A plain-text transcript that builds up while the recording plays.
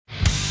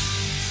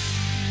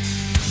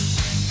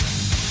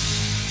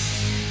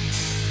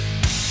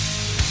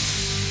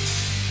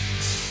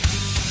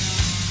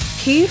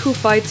He who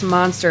fights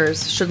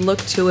monsters should look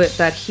to it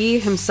that he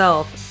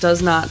himself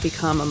does not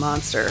become a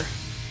monster.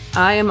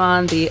 I am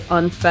on the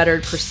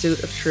unfettered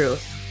pursuit of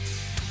truth.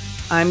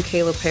 I'm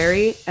Kayla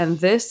Perry, and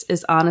this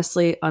is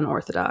Honestly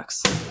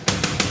Unorthodox.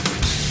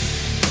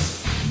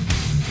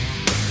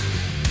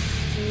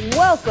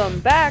 Welcome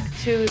back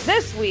to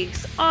this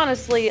week's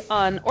Honestly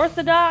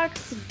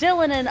Unorthodox.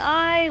 Dylan and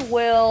I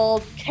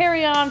will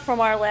carry on from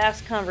our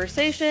last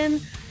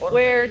conversation,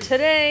 where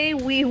today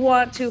we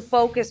want to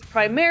focus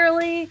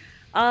primarily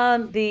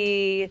on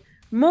the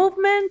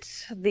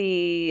movement,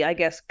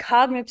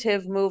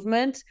 cognitive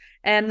movement,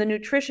 and the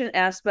nutrition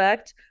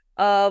aspect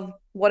of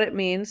what it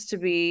means to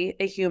be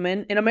a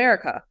human in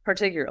America,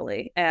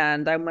 particularly.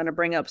 And I'm going to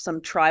bring up some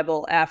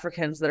tribal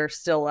Africans that are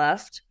still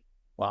left.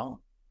 Wow.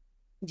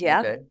 Yeah.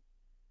 Okay.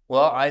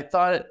 Well, I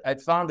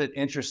found it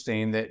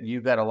interesting that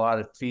you got a lot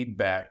of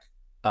feedback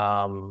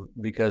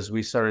because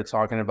we started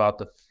talking about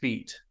the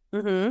feet.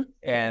 Mm-hmm.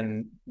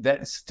 And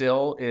that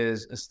still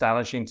is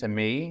astonishing to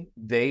me.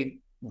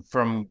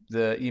 From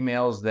the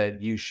emails that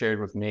you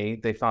shared with me,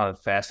 they found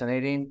it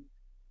fascinating.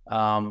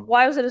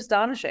 Why was it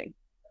astonishing?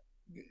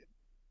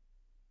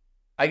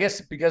 I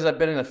guess because I've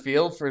been in the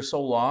field for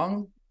so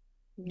long.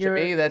 To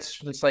me,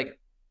 it's like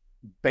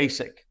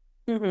basic.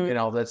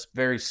 Mm-hmm. That's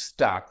very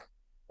stock.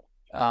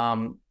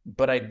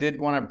 But I did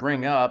want to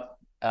bring up,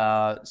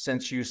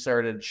 since you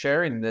started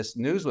sharing this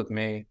news with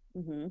me,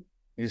 Mm-hmm.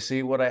 You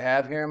see what I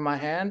have here in my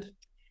hand?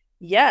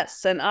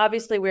 Yes, and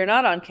obviously we're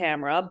not on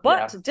camera,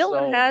 but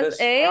Dylan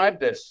describe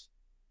this.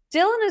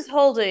 Dylan is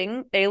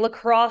holding a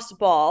lacrosse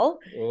ball.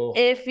 Oh.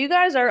 If you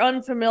guys are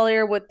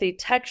unfamiliar with the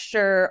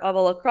texture of a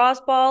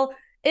lacrosse ball,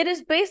 it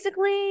is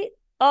basically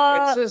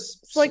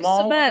it's like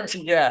cement.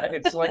 Yeah,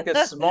 it's like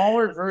a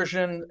smaller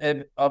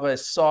version of a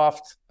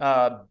soft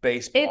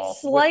baseball.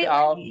 It's slightly,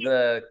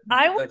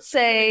 I would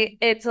say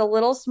it's a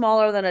little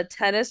smaller than a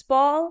tennis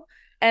ball,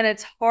 and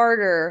it's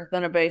harder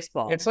than a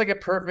baseball. It's like a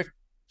perfect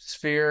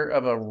sphere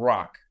of a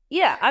rock.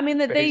 Yeah, I mean,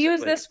 they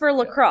use this for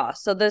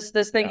lacrosse, so this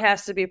thing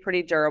has to be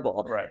pretty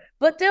durable. Right.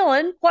 But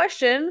Dylan,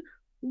 question,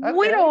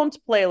 we don't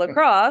play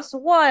lacrosse.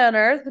 Why on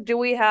earth do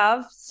we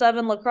have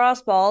 7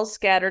 lacrosse balls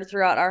scattered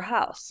throughout our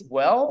house?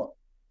 Well,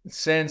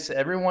 since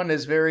everyone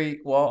is a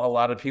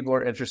lot of people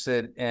are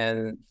interested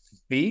in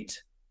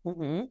feet,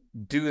 mm-hmm.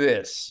 Do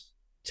this.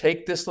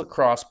 Take this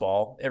lacrosse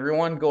ball.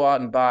 Everyone go out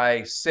and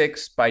buy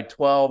 6 by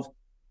 12,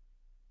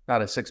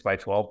 not a 6 by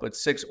 12, but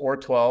 6 or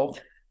 12.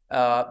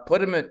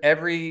 Put them in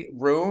every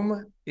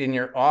room, in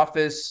your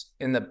office,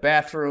 in the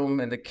bathroom,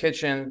 in the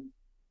kitchen.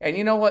 And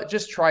you know what?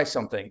 Just try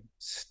something.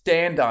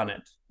 Stand on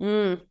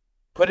it.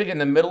 Put it in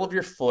the middle of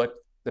your foot,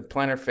 the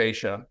plantar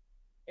fascia,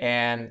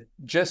 and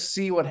just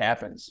see what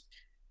happens.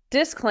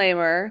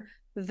 Disclaimer,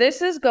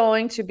 this is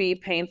going to be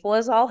painful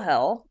as all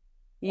hell.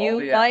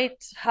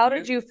 How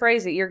did you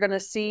phrase it? You're going to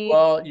see...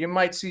 Well, you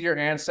might see your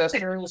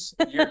ancestors,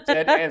 your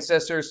dead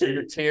ancestors, through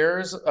your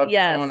tears of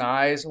your own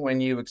eyes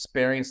when you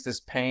experience this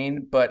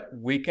pain, but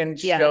we can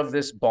shove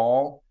this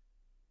ball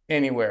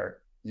anywhere.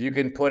 You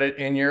can put it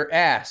in your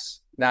ass,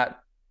 not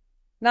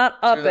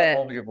up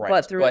it,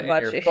 but through in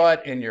your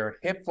butt, in your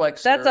hip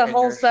flexor. That's a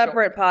whole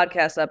separate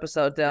podcast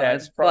episode, Dylan.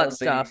 That's probably, butt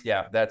stuff.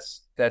 Yeah,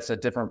 that's a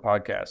different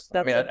podcast.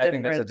 I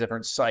think that's a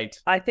different site.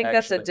 I think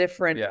that's a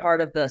different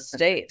part of the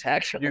state,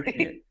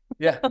 actually.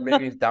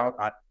 Maybe down.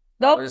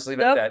 Nope. I'll just leave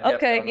it at that.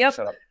 Okay, yep.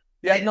 Shut up.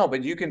 Yeah, no,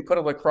 but you can put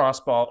a lacrosse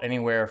ball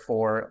anywhere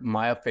for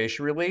myofascial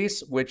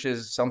release, which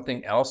is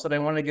something else that I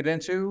want to get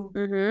into.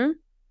 Mm-hmm.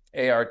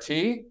 ART.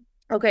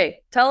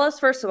 Okay, tell us,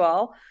 first of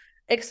all,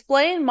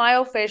 explain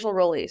myofascial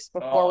release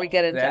before we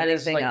get into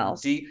anything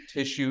else. Deep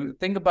tissue.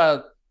 Think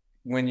about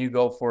when you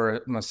go for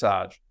a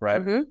massage, right?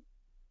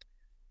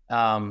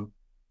 Mm-hmm.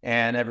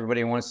 And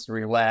everybody wants to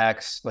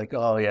relax, like,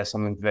 oh yes,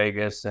 I'm in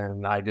Vegas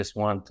and I just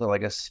want to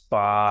like a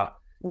spa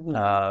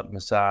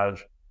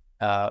massage.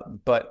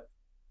 But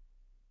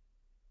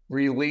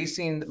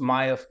releasing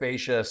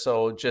myofascia,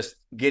 so just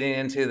getting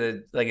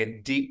into a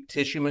deep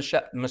tissue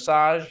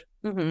massage,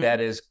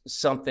 that is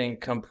something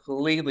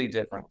completely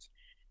different.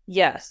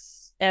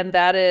 Yes. And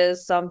that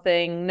is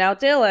something. Now,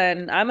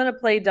 Dylan, I'm going to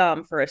play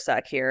dumb for a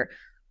sec here.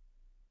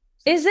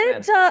 Is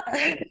it...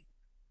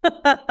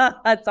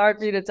 it's hard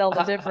for you to tell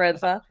the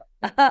difference, huh?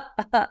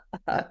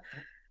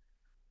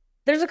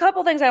 There's a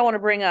couple things I want to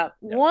bring up.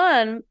 Yep.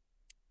 One,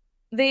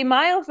 the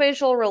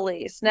myofascial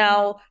release.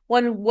 Now,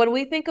 when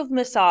we think of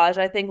massage,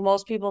 I think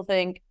most people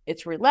think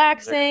it's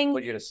relaxing.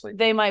 Put you to sleep.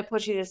 They might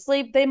put you to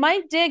sleep. They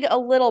might dig a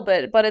little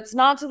bit, but it's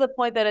not to the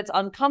point that it's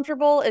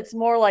uncomfortable. It's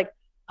more like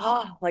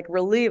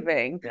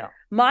relieving. Yeah.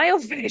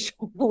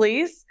 Myofascial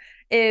release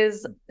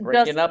is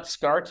breaking up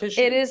scar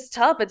tissue. It is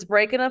tough. It's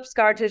breaking up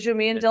scar tissue.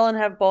 Me and Dylan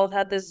have both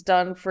had this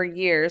done for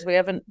years. We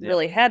haven't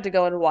really had to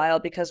go in a while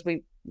because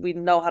we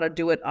know how to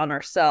do it on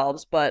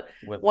ourselves. But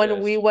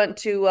when we went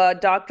to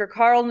Dr.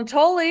 Carl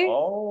Natoli,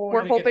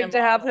 we're hoping to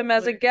have him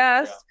as a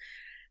guest.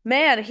 Yeah.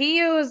 Man, he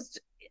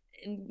used,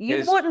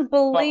 you wouldn't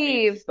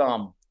believe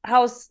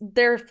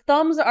their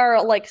thumbs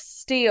are like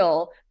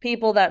steel.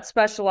 People that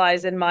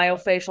specialize in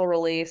myofascial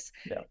release.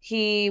 Yeah.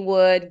 He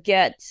would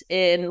get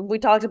in. We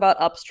talked about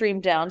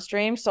upstream,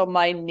 downstream. So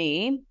my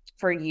knee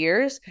for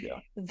years. Yeah.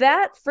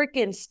 That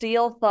freaking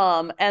steel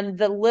thumb and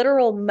the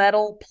literal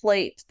metal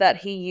plate that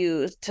he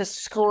used to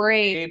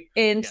scrape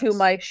into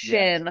my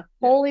shin. Yes.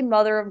 Holy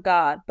mother of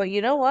God. But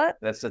you know what?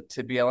 That's the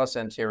tibialis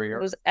anterior.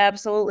 It was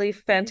absolutely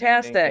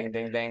fantastic. Ding,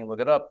 ding, ding, ding.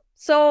 Look it up.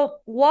 So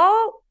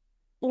while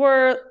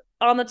we're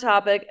on the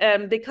topic,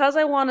 and because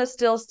I want to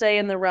still stay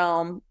in the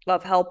realm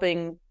of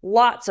helping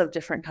lots of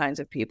different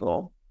kinds of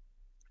people,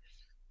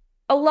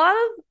 a lot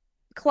of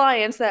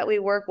clients that we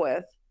work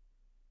with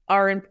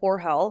are in poor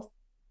health.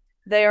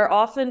 They are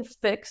often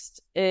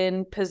fixed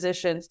in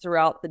positions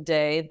throughout the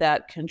day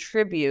that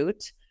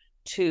contribute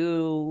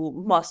to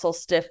muscle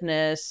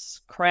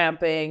stiffness,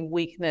 cramping,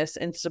 weakness,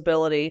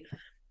 instability.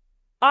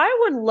 I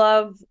would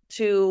love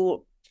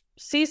to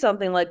see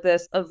something like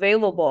this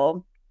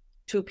available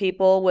to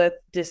people with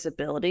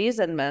disabilities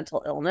and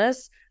mental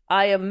illness.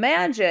 I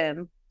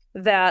imagine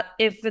that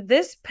if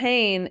this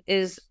pain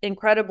is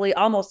incredibly,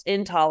 almost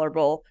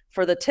intolerable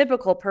for the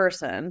typical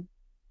person,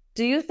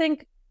 do you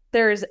think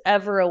there is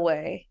ever a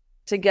way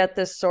to get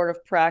this sort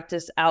of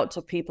practice out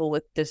to people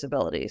with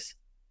disabilities?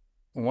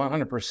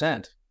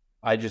 100%.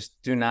 I just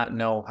do not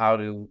know how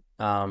to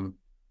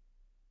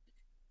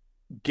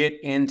get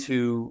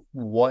into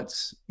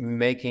what's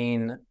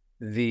making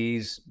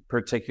these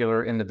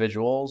particular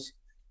individuals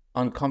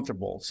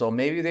uncomfortable. So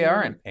maybe they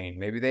are in pain.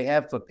 Maybe they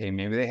have foot pain.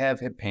 Maybe they have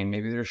hip pain.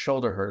 Maybe their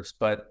shoulder hurts.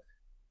 But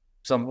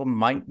some of them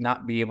might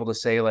not be able to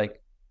say,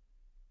 like,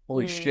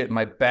 holy shit,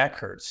 my back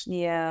hurts.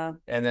 Yeah.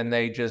 And then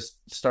they just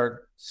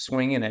start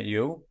swinging at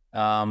you.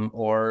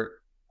 Or,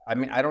 I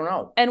mean, I don't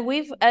know. And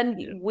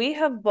we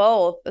have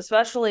both,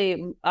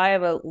 especially I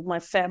have my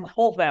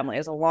whole family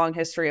has a long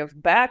history of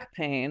back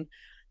pain.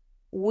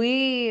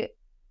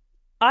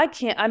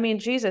 I mean,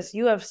 Jesus,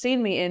 you have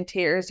seen me in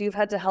tears. You've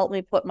had to help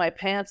me put my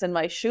pants and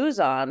my shoes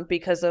on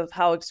because of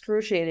how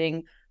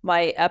excruciating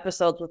my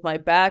episodes with my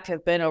back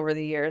have been over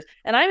the years.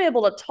 And I'm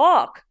able to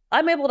talk.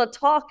 I'm able to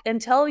talk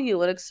and tell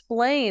you and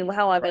explain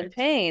how I'm in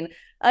pain.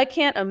 I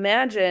can't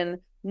imagine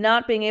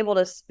not being able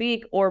to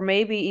speak or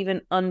maybe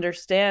even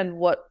understand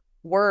what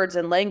words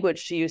and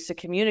language to use to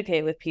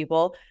communicate with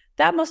people.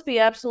 That must be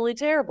absolutely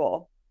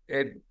terrible.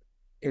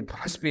 It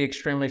must be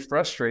extremely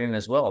frustrating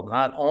as well.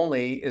 Not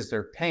only is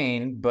there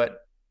pain, but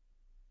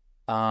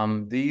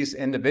these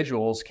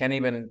individuals can't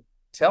even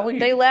tell you.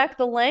 They lack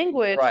the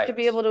language to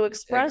be able to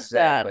express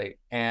that.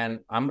 And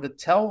I'm going to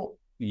tell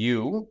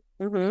you,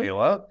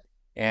 Kayla,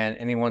 and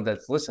anyone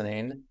that's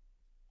listening,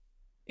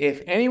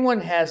 if anyone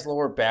has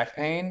lower back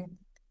pain,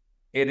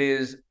 it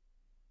is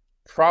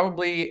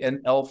probably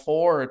an L4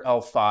 or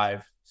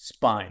L5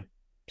 spine.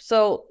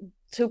 So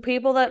to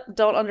people that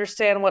don't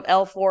understand what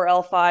L4,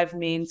 L5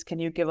 means, can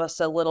you give us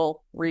a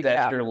little recap?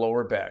 That's your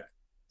lower back.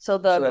 So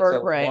the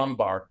vertebrae,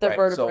 lumbar, the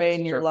vertebrae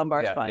in your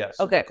lumbar spine. Yes,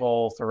 okay.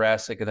 Cervical,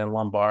 thoracic, and then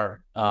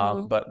lumbar.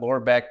 But lower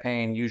back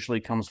pain usually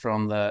comes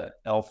from the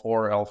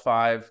L4,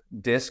 L5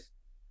 disc.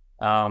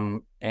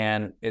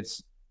 And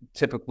it's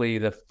typically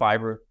the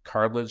fiber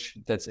cartilage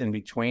that's in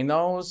between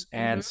those.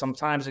 And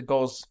sometimes it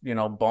goes,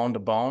 bone to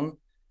bone.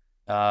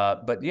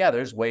 But yeah,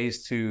 there's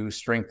ways to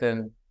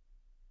strengthen.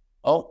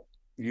 Oh,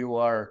 you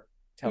are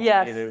telling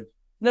me to.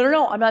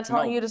 No. I'm not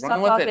telling you to stop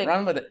talking.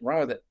 Run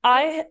with it.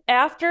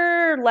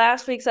 After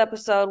last week's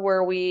episode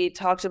where we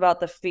talked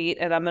about the feet,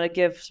 and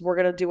we're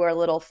going to do our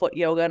little foot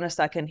yoga in a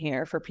second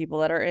here for people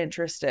that are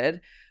interested.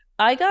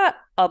 I got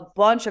a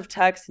bunch of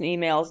texts and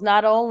emails,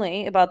 not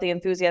only about the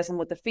enthusiasm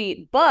with the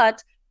feet,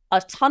 but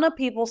a ton of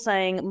people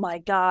saying, my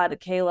God,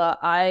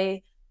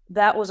 Kayla,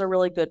 that was a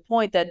really good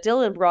point that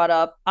Dylan brought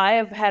up. I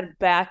have had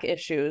back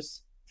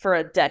issues for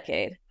a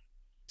decade.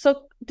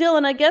 So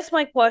Dylan, I guess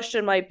my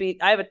question might be,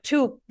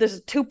 this is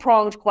a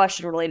two-pronged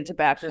question related to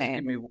back pain.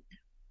 Give me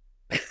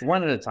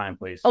one at a time,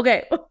 please.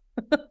 Okay.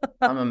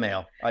 I'm a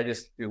male. I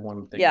just do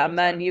one thing. Yeah,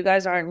 men, you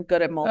guys aren't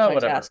good at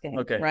multitasking.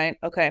 Okay. Right?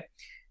 Okay.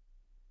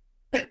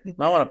 I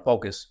want to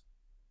focus.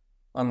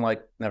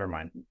 Never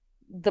mind.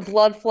 The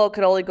blood flow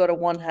could only go to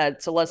one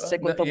head, so let's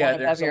stick with the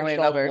one above your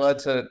shoulders. Blood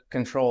to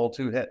control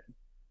two head.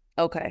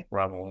 Okay.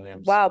 Robin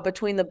Williams. Wow,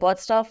 between the butt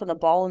stuff and the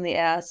ball in the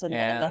ass and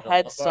the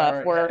head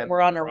stuff,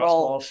 we're on a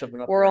roll.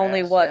 We're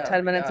only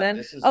 10 minutes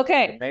in?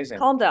 Okay, amazing.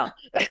 Calm down.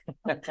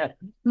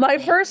 My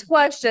first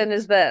question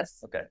is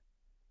this. Okay.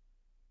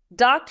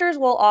 Doctors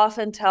will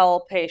often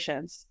tell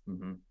patients,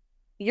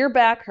 your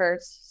back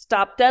hurts,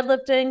 stop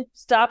deadlifting,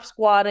 stop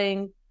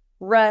squatting,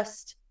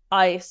 rest,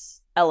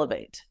 ice,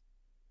 elevate.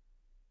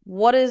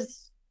 What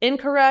is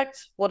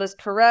incorrect? What is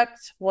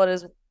correct? What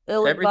is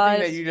ill-advised?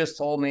 Everything that you just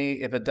told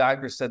me, if a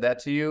doctor said that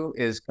to you,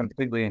 is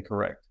completely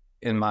incorrect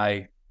in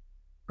my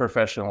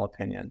professional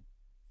opinion,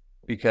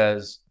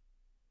 because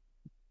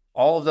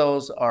all of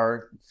those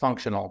are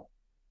functional.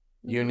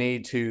 You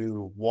need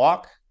to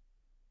walk.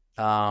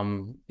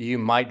 You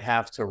might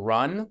have to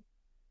run.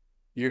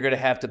 You're going to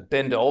have to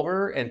bend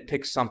over and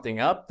pick something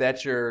up.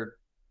 That's your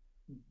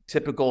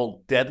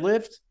typical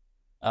deadlift.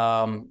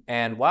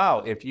 And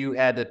wow, if you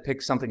had to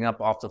pick something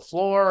up off the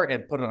floor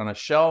and put it on a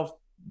shelf,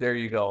 there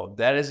you go.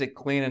 That is a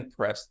clean and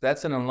press.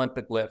 That's an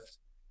Olympic lift.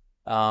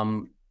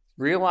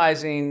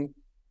 Realizing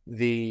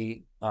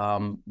the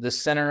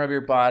center of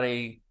your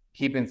body,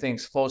 keeping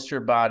things close to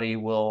your body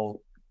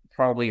will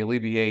probably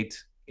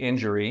alleviate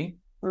injury.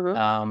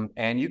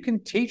 And you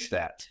can teach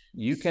that.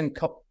 You can.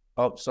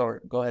 Oh, sorry.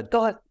 Go ahead.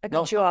 Go ahead. I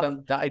cut you off.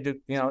 I do.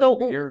 You know,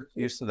 so you're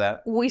used to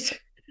that.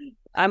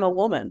 I'm a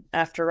woman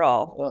after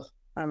all. Ugh.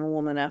 I'm a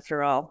woman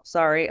after all.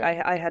 Sorry,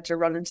 I had to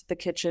run into the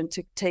kitchen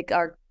to take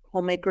our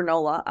homemade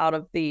granola out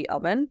of the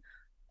oven.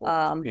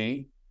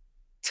 Okay.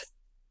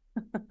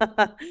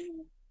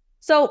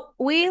 So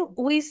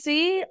we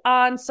see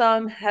on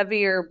some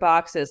heavier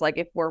boxes, like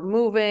if we're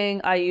moving,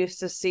 I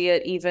used to see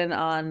it even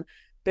on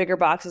bigger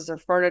boxes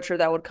of furniture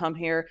that would come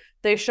here.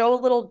 They show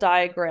a little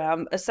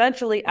diagram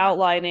essentially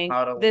outlining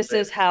this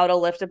is how to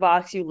lift a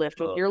box. You lift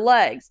with your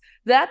legs.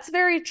 That's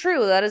very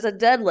true. That is a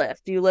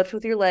deadlift. You lift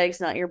with your legs,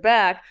 not your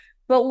back.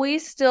 But we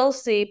still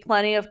see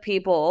plenty of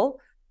people,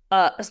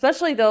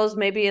 especially those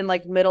maybe in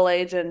like middle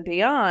age and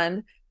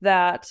beyond,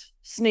 that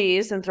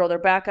sneeze and throw their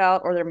back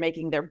out, or they're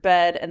making their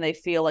bed and they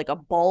feel like a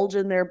bulge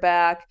in their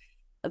back.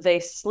 They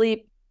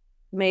sleep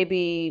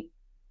maybe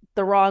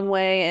the wrong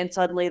way and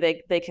suddenly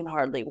they can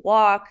hardly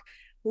walk.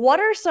 What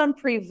are some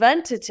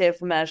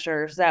preventative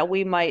measures that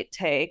we might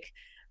take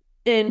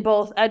in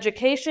both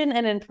education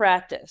and in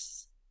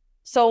practice?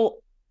 So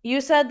you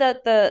said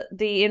that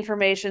the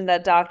information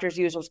that doctors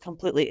use was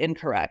completely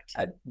incorrect.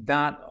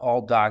 Not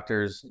all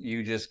doctors.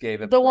 You just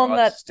gave a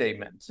broad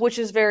statement, which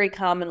is very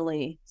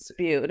commonly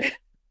spewed.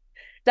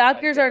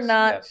 Doctors are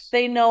not. Yes.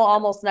 They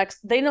know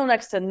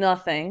next to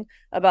nothing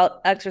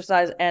about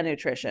exercise and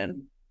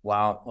nutrition.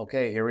 Wow.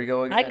 Okay, here we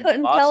go again. I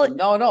couldn't tell it.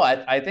 No,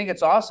 I think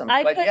it's awesome.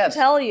 I couldn't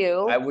tell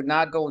you. I would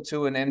not go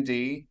to an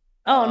MD.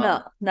 Oh,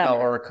 no, never.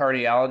 Or a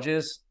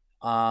cardiologist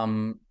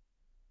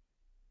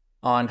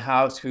on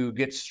how to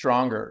get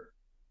stronger.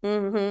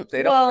 Mm-hmm.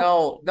 They don't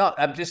know. No,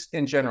 I'm just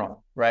in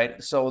general,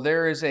 right? So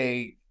there is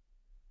a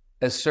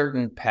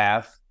certain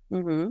path,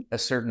 a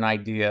certain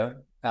idea.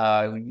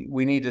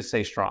 We need to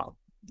stay strong.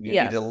 You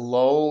need to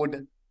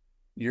load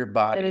your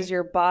body. It is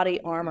your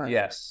body armor.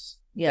 Yes.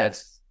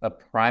 That's a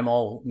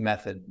primal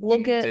method.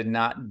 Did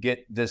not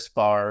get this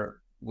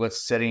far with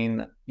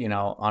sitting,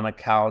 on a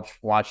couch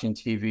watching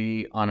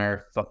TV on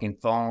our fucking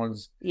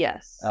phones.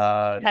 Yes.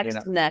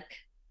 Text neck.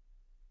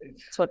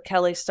 That's what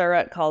Kelly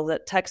Starrett calls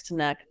it, text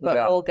neck. But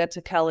we'll get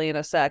to Kelly in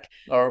a sec.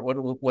 Or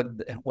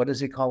what does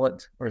he call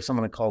it? Or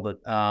someone called it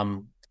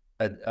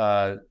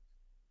a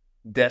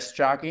desk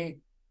jockey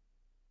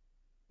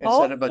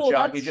instead of a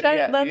jockey.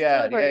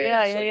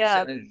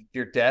 Yeah.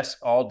 Your desk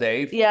all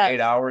day for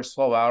 8 hours,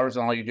 12 hours,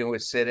 and all you do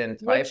is sit and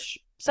type. Which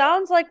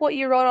sounds like what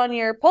you wrote on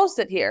your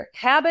post-it here.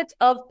 Habit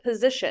of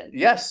position.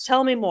 Yes.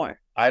 Tell me more.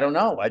 I don't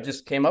know. I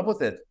just came up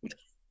with it.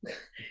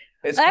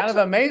 It's kind of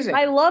amazing.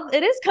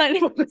 It is kind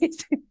of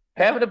amazing.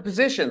 Habit of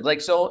position.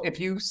 Like, so if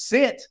you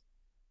sit,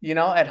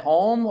 at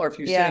home, or if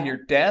you sit at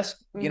your desk,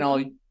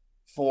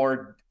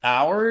 for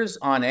hours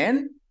on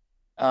end,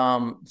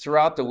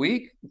 throughout the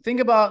week,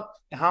 think about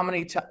how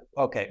many times.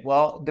 Okay.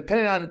 Well,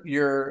 depending on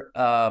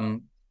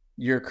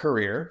your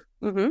career.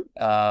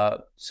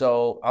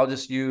 So I'll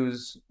just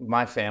use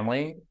my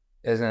family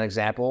as an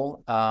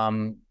example.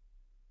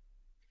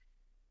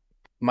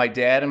 My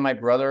dad and my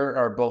brother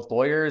are both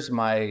lawyers.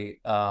 My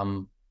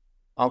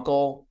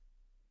uncle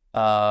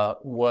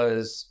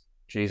was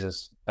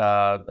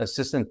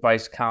assistant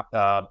vice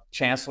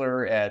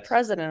chancellor at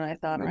president. I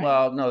thought. Right?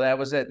 Well, no, that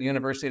was at the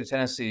University of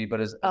Tennessee, but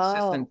as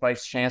assistant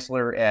vice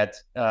chancellor at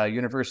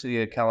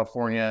University of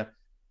California.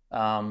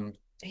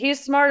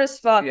 He's smart as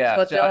fuck. Yeah,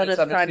 what Dylan is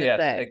trying to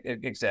say.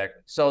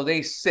 Exactly. So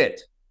they sit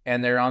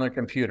and they're on their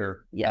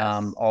computer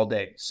all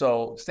day.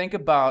 So think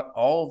about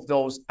all of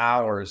those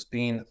hours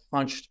being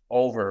hunched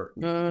over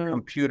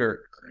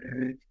computer.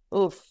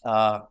 Oof.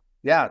 And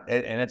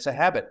it's a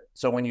habit.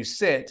 So when you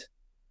sit,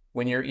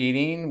 when you're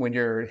eating, when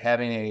you're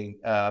having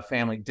a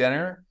family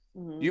dinner,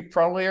 you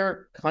probably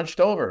are hunched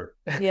over.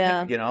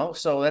 Yeah.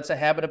 So that's a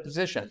habit of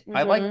position.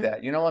 I like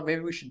that. You know what?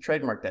 Maybe we should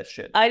trademark that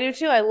shit. I do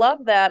too. I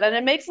love that. And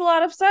it makes a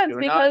lot of sense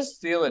because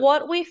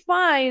what we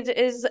find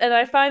is, and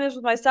I find this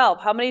with myself,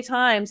 how many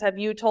times have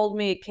you told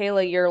me,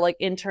 Kayla, you're like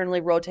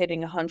internally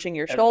rotating and hunching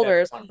your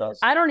shoulders?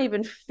 I don't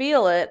even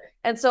feel it.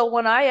 And so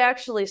when I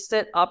actually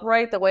sit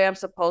upright the way I'm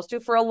supposed to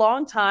for a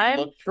long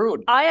time,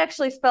 I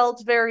actually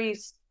felt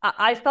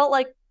I felt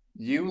like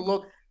you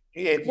look.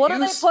 What do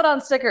they put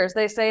on stickers?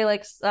 They say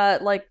like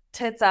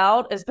tits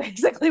out is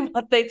basically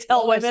what they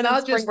tell women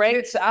in spring break.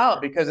 Tits out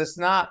because it's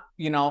not,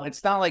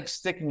 it's not like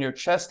sticking your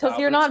chest out.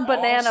 Because you're not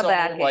banana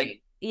backing.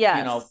 Like,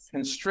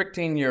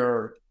 constricting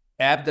your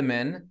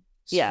abdomen,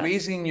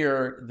 squeezing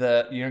your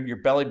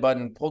belly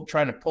button,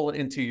 trying to pull it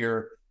into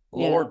your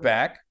lower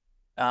back.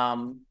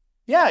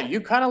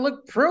 You kind of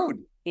look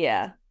prude.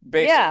 Yeah.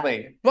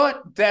 basically. Yeah.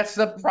 But that's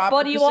the proper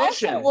But you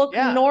position. also look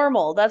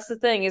normal. That's the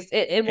thing, is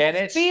it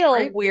will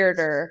feel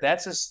weirder.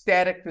 That's a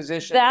static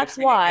position. That's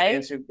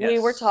why we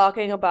were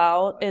talking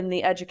about in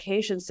the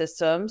education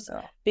systems,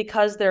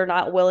 because they're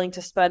not willing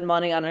to spend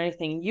money on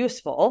anything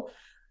useful.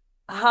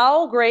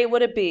 How great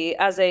would it be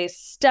as a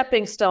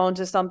stepping stone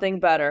to something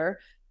better?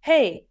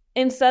 Hey,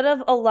 instead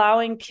of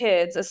allowing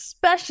kids,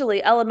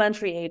 especially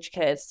elementary age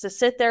kids, to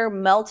sit there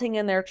melting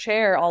in their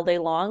chair all day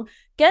long,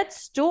 get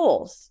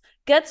stools.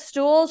 Get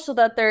stools so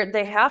that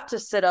they have to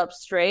sit up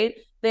straight.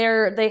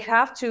 They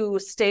have to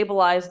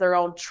stabilize their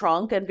own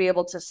trunk and be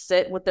able to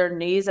sit with their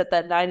knees at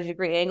that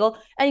 90-degree angle.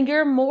 And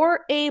you're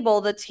more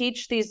able to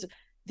teach these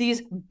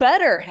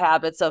better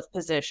habits of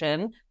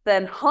position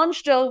than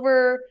hunched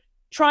over,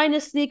 trying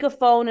to sneak a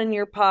phone in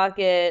your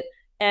pocket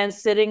and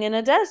sitting in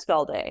a desk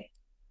all day.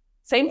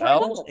 Same for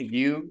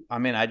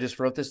I just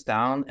wrote this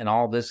down, and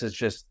all this is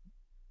just,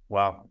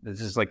 wow,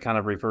 this is like kind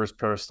of reverse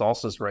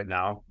peristalsis right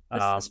now.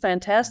 This is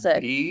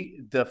fantastic.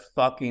 Be the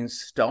fucking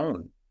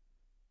stone.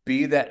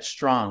 Be that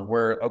strong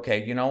where,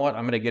 okay, you know what?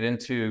 I'm going to get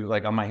into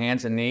like on my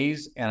hands and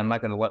knees, and I'm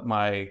not going to let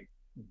my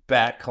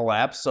back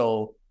collapse.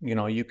 So,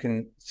 you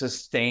can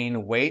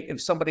sustain weight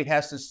if somebody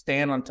has to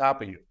stand on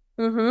top of you.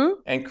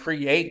 And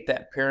create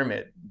that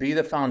pyramid. Be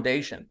the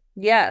foundation.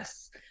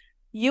 Yes.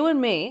 You and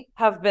me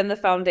have been the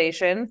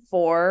foundation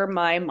for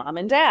my mom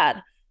and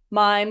dad.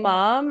 My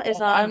mom is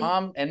my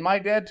mom and my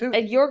dad too.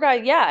 And your guy,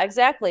 yeah,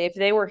 exactly. If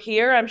they were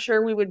here, I'm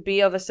sure we would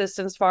be of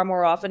assistance far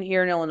more often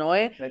here in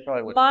Illinois. They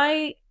probably would.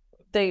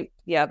 They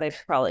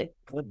probably.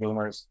 The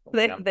boomers.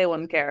 They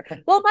wouldn't care.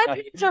 Well, my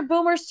parents are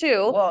boomers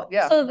too. Well,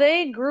 yeah. So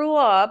they grew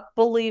up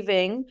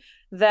believing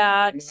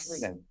that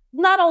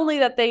not only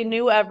that they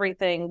knew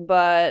everything,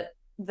 but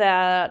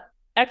that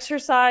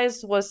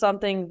exercise was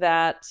something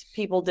that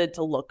people did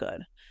to look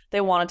good.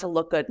 They wanted to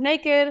look good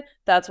naked.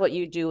 That's what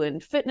you do in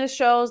fitness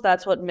shows.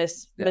 That's what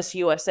Miss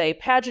USA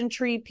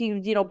pageantry,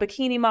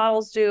 bikini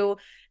models do.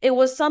 It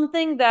was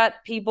something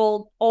that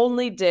people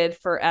only did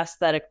for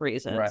aesthetic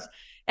reasons. Right.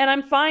 And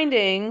I'm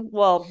finding,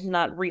 well,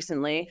 not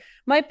recently,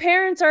 my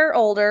parents are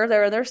older.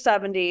 They're in their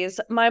 70s.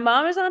 My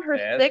mom is on her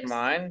sixth.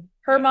 Mine.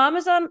 Her mom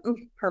is on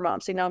her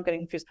mom. See, now I'm getting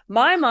confused.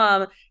 My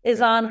mom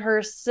is on her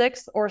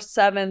 6th or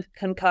 7th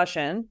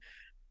concussion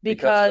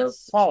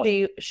because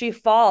she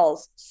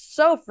falls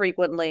so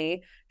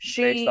frequently.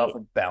 Based off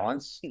of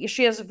balance.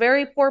 She has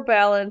very poor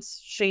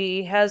balance.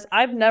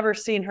 I've never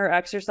seen her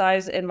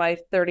exercise in my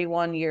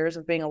 31 years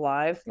of being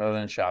alive. Other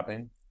than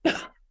shopping.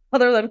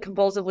 Other than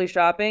compulsively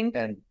shopping.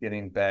 And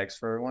getting bags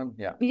for everyone.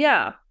 Yeah.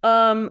 Yeah.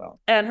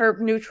 And her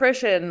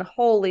nutrition,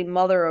 holy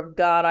mother of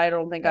God, I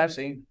don't think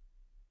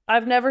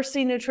I've never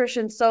seen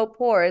nutrition so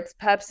poor. It's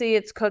Pepsi,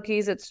 it's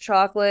cookies, it's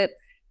chocolate.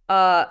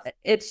 Along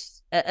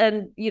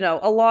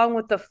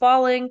with the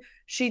falling,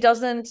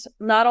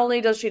 not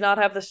only does she not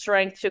have the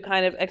strength to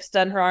kind of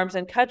extend her arms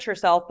and catch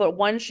herself, but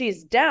when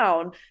she's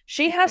down,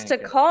 she has to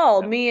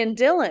call me and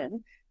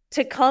Dylan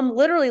to come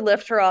literally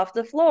lift her off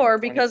the floor,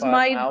 because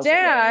my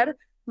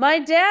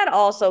dad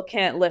also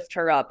can't lift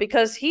her up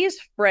because he's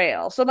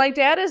frail. So my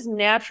dad is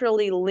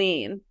naturally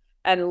lean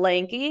and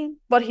lanky,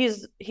 but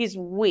he's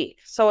weak.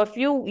 So a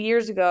few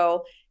years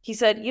ago, he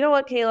said, "You know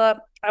what, Kayla?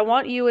 I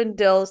want you and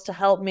Dills to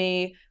help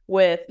me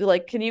with,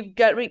 like, can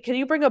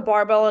you bring a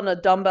barbell and a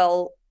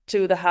dumbbell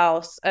to the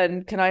house,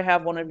 and can I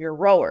have one of your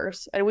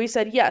rowers?" And we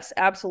said, "Yes,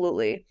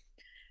 absolutely."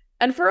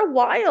 And for a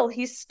while,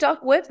 he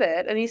stuck with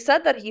it, and he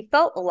said that he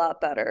felt a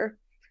lot better.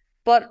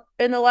 But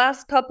in the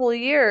last couple of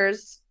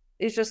years,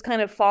 it's just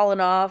kind of fallen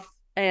off,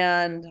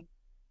 and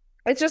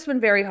it's just been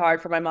very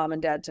hard for my mom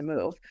and dad to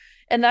move.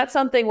 And that's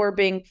something where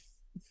being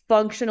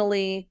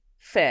functionally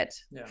fit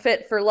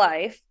for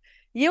life.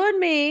 You and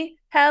me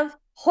have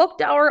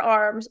hooked our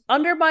arms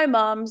under my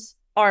mom's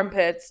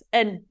armpits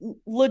and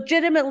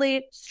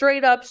legitimately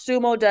straight up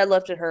sumo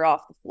deadlifted her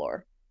off the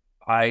floor.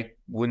 I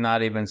would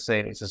not even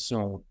say it's a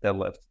sumo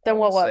deadlift. Then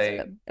what was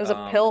it? It was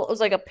a pill. It was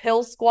like a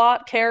pill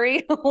squat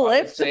carry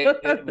lift.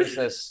 It was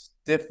a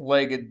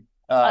stiff-legged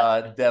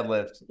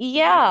deadlift.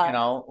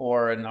 Yeah.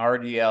 Or an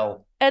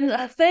RDL. And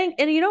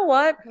you know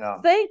what? Yeah.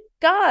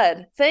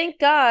 Thank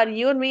God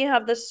you and me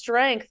have the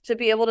strength to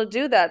be able to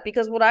do that,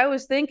 because what I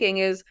was thinking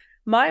is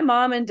my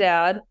mom and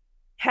dad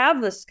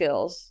have the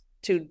skills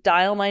to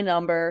dial my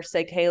number,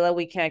 say, "Kayla,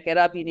 we can't get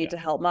up. You need to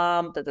help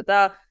mom,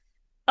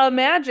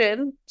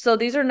 Imagine, so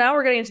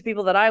we're getting into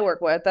people that I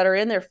work with that are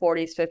in their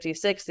 40s,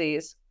 50s,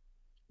 60s.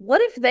 What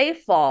if they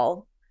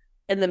fall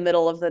in the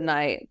middle of the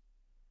night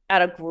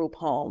at a group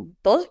home?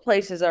 Those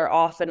places are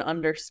often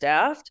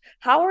understaffed.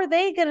 How are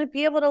they going to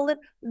be able to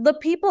lift? The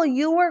people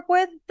you work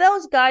with,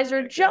 those guys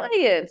are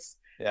giants.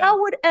 Yeah.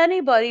 How would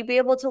anybody be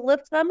able to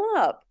lift them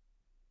up?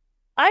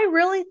 I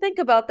really think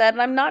about that,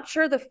 and I'm not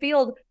sure the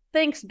field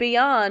thinks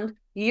beyond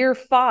year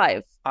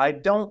 5. I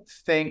don't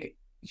think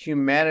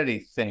humanity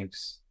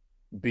thinks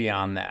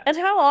beyond that. And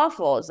how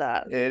awful is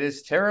that? It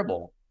is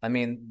terrible. I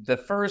mean, the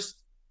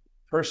first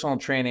personal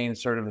training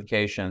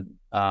certification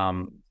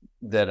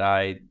that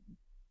I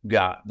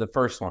got, the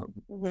first one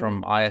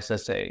from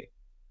ISSA,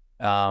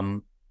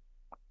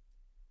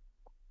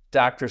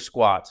 Dr.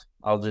 Squat.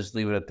 I'll just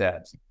leave it at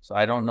that. So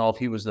I don't know if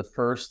he was the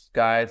first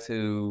guy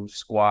to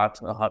squat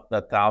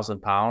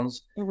 1,000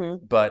 pounds,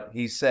 but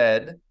he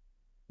said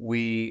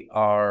we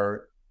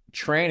are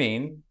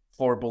training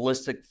for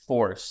ballistic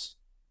force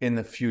in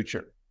the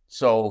future.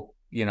 So,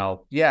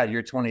 yeah,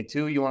 you're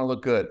 22, you want to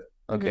look good.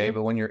 Okay.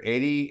 But when you're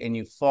 80 and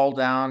you fall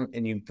down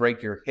and you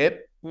break your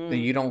hip, then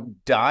you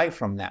don't die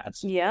from that.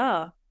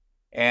 Yeah.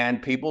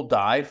 And people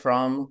die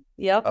from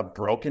a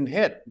broken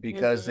hip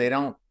because they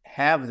don't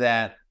have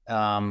that.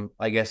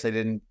 I guess they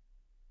didn't.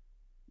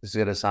 This is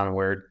going to sound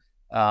weird.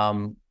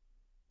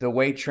 The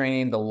weight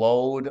training, the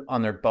load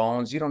on their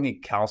bones, you don't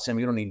need calcium.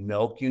 You don't need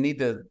milk. You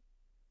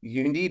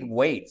need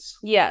weights.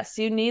 Yes,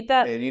 you need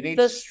that. And you need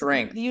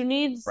strength. You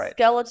need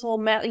skeletal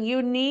mass.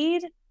 You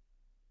need,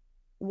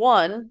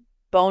 one,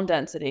 bone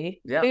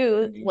density. Yeah.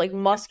 Two, like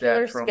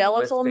muscular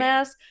skeletal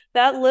mass.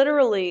 That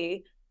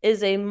literally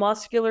is a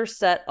muscular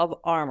set of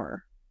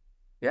armor.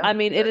 Yeah, I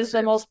mean, it is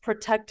the most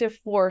protective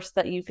force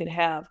that you could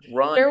have.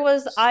 Run.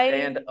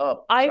 Stand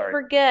up. I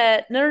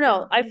forget.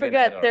 No. I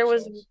forget.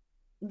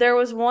 There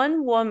was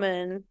one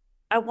woman.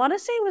 I want to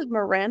say it was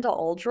Miranda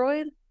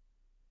Oldroyd.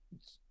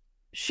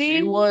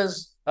 She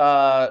was.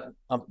 Go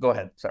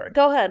ahead. Sorry.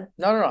 Go ahead.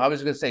 No. I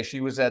was going to say she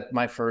was at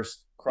my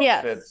first CrossFit.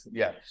 Yes.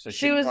 Yeah. So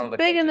she was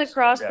big in the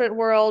CrossFit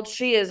world.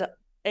 She is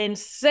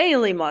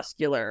insanely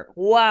muscular.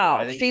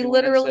 Wow. She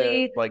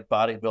literally like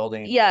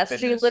bodybuilding. Yes,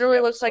 fitness. She literally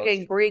looks like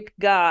a Greek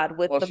god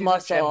with the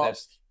muscle.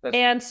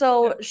 And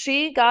so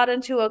she got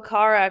into a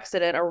car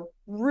accident,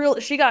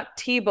 she got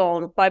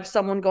T-boned by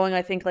someone going,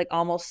 I think, like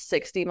almost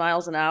 60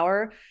 miles an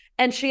hour.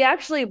 And she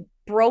actually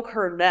broke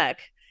her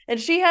neck. And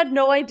she had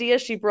no idea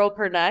she broke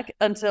her neck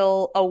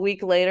until a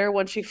week later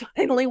when she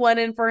finally went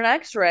in for an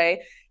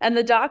x-ray. And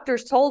the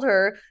doctors told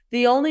her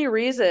the only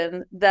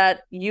reason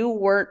that you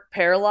weren't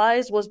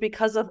paralyzed was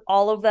because of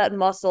all of that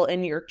muscle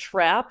in your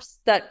traps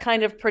that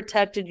kind of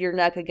protected your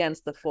neck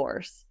against the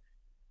force.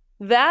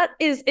 That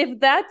is, if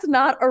that's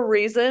not a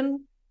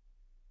reason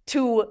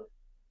to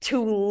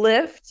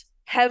lift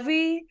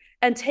heavy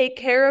and take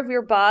care of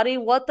your body,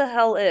 what the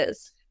hell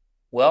is?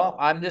 Well,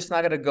 I'm just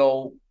not going to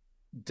go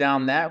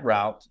down that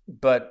route,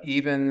 but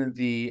even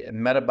the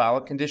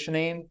metabolic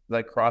conditioning,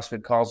 like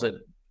CrossFit calls it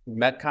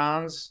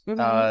Metcons,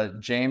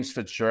 James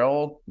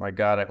Fitzgerald, my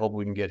God, I hope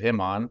we can get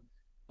him on.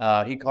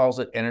 He calls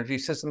it energy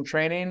system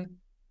training.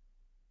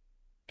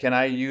 Can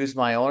I use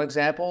my own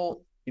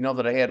example? You know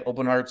that I had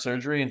open heart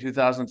surgery in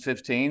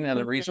 2015, and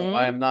the reason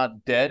why I'm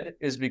not dead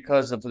is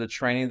because of the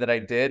training that I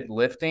did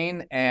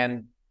lifting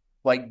and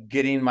like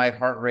getting my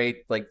heart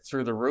rate like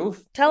through the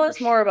roof. Tell us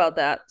more about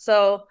that.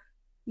 So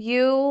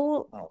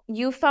you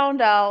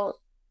found out.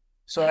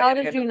 So how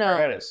did you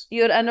know?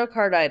 You had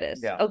endocarditis.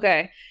 Yeah.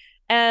 Okay.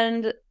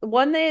 And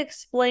when they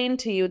explained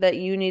to you that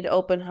you need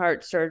open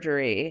heart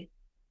surgery,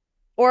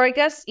 or I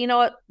guess, you know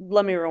what?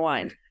 Let me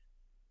rewind.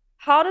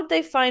 How did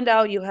they find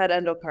out you had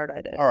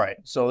endocarditis? All right.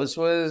 So this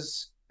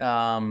was,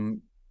 I'll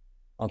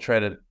try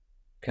to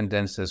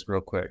condense this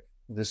real quick.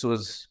 This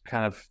was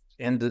kind of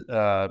end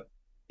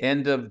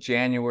of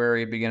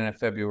January, beginning of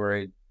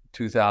February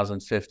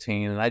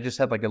 2015. And I just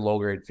had like a low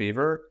grade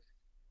fever.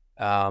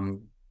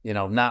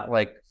 Not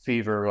like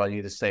fever where I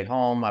need to stay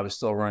home. I was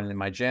still running in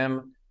my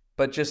gym,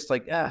 but just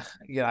like,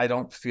 I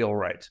don't feel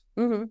right.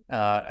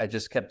 I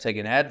just kept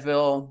taking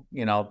Advil.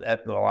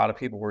 A lot of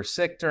people were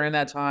sick during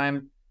that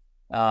time.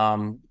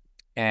 So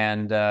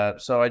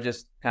I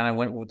just kind of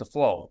went with the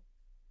flow.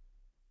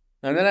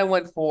 And then I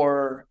went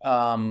for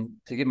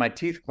to get my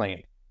teeth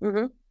cleaned.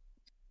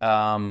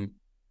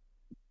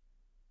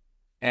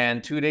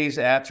 And 2 days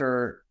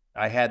after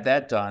I had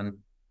that done,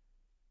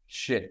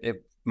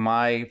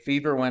 my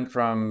fever went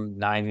from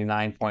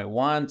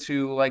 99.1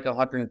 to like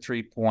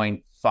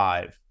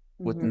 103.5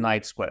 with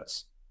night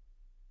sweats.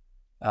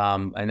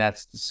 And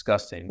that's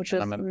disgusting. Which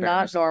is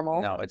not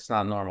normal. No, it's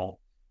not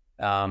normal.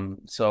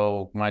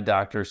 So my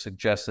doctor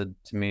suggested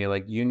to me,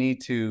 like, you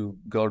need to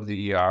go to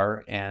the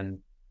ER and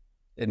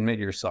admit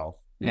yourself.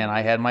 And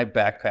I had my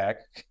backpack.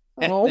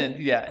 I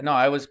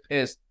was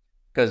pissed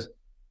because,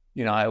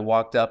 I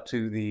walked up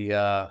to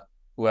the,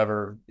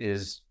 whoever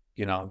is,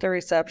 the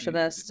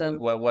receptionist and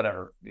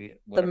whatever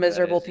the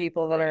miserable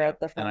people that are at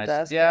the front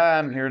desk.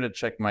 I'm here to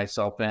check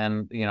myself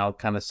in,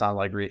 kind of sound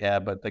like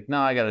rehab, but like, no,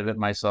 I got to admit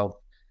myself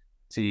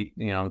to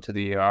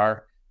the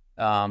ER.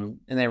 And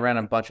they ran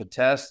a bunch of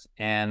tests,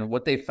 and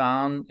what they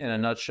found in a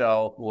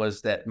nutshell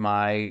was that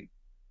my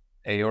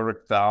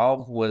aortic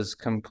valve was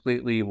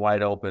completely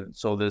wide open.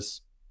 So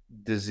this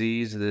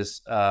disease,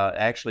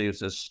 actually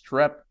it's a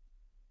strep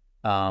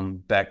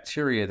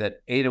bacteria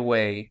that ate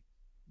away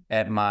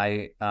at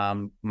my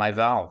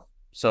valve.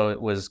 So it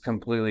was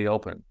completely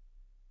open,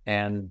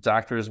 and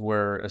doctors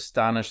were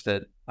astonished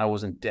that I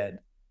wasn't dead.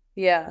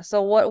 Yeah.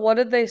 So what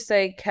did they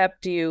say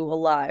kept you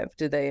alive?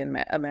 Do they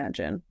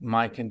imagine?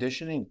 My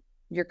conditioning.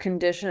 Your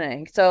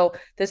conditioning. So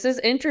this is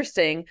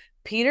interesting.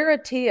 Peter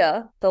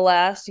Attia, the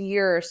last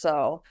year or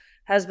so,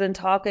 has been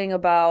talking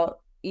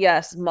about,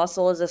 yes,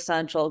 muscle is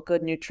essential.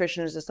 Good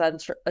nutrition is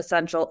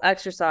essential.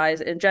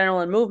 Exercise in general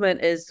and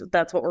movement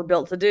that's what we're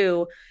built to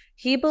do.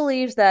 he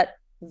believes that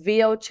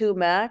VO2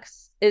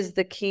 max is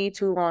the key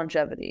to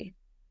longevity.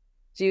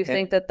 Do you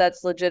think that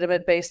that's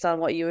legitimate based on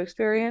what you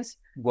experienced?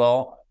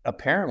 Well,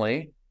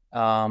 apparently,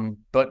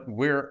 but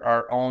we're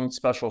our own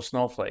special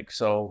snowflake,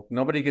 so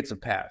nobody gets a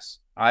pass.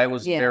 I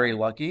was very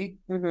lucky.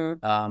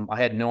 I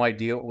had no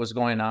idea what was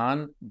going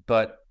on,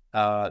 but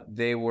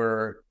they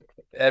were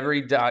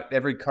every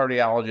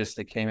cardiologist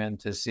that came in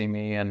to see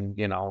me,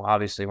 and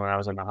obviously when I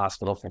was in the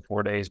hospital for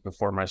 4 days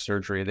before my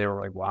surgery, they were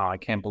like, "Wow, I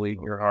can't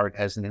believe your heart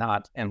has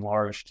not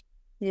enlarged,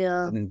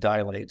 and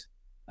dilate."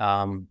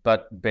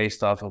 But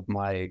based off of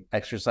my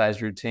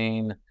exercise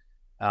routine,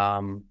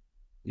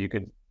 you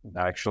could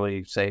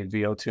actually say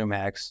VO2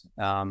 max.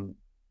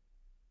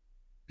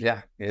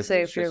 It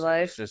saved your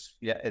life.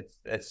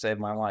 It saved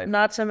my life.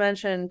 Not to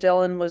mention,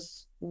 Dylan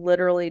was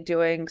literally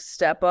doing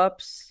step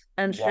ups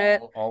and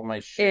shit. All my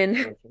shit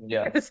in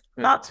his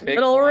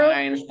hospital room.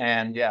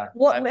 And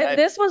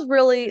this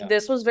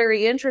was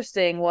very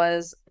interesting.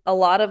 Was a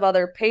lot of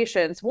other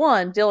patients.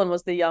 One, Dylan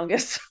was the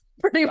youngest.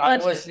 Pretty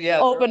much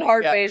open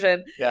heart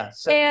patient. Yeah.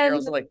 7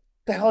 years like,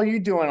 the hell are you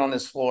doing on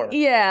this floor?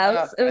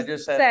 Yeah, it was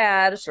just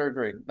sad.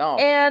 Surgery. No,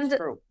 and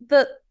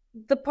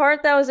the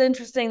part that was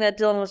interesting that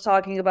Dylan was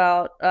talking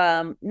about,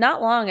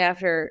 not long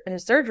after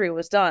his surgery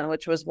was done,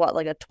 which was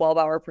like a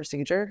 12-hour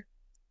procedure.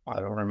 I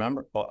don't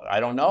remember. Well, I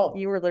don't know.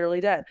 You were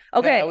literally dead.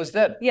 Okay, I was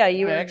dead. Yeah,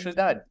 I actually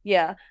died.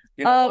 Yeah.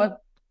 You know what?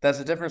 That's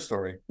a different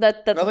story. That's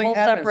nothing a whole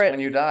happens separate when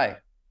you die.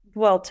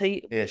 Well,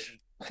 ish.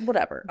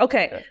 Whatever.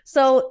 Okay.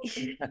 So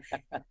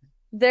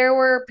there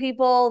were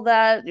people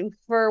that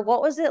for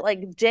what was it,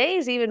 like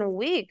days, even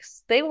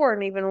weeks, they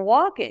weren't even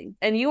walking,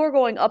 and you were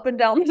going up and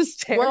down the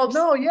stairs. Well,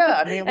 no,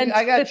 yeah. I mean,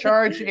 I got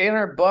charged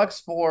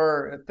 $800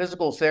 for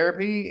physical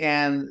therapy,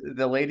 and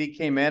the lady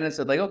came in and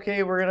said, like,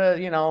 okay, we're gonna,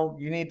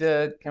 you need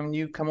to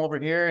come over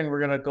here, and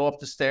we're gonna go up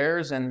the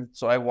stairs. And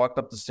so I walked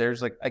up the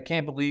stairs, like, I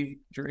can't believe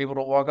you're able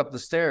to walk up the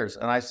stairs.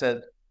 And I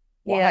said,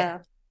 why?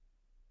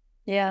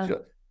 Yeah.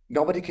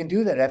 Nobody can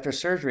do that after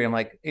surgery. I'm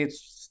like, it's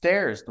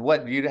stairs.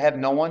 What, you have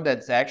no one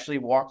that's actually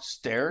walked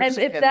stairs? And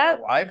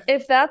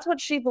if that's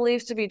what she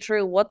believes to be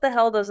true, what the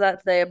hell does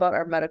that say about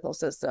our medical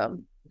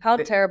system? How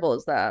terrible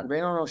is that? They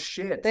don't know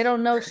shit. They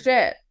don't know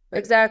shit.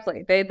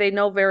 Exactly. They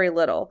know very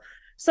little.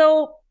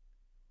 So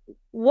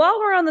while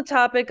we're on the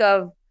topic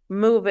of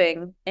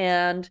moving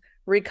and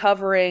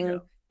recovering,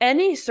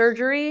 any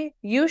surgery,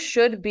 you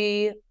should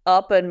be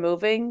up and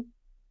moving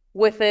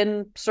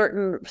within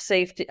certain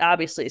safety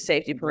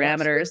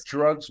parameters. Once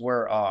drugs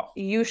wear off,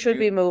 you should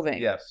be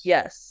moving.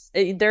 Yes.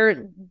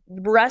 They're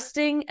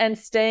resting and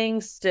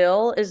staying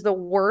still is the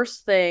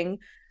worst thing,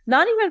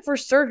 not even for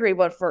surgery,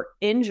 but for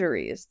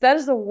injuries. That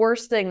is the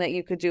worst thing that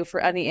you could do for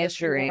any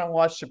injury. If you want to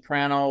watch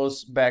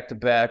Sopranos back to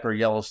back or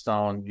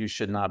Yellowstone, you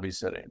should not be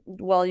sitting.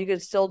 Well, you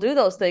could still do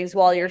those things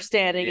while you're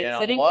standing and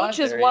sitting, which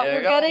is what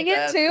we're getting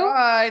into.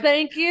 Right.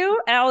 Thank you.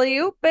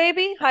 Alley-oop,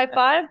 baby. High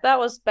five. That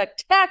was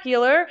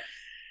spectacular.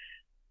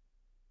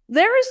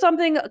 There is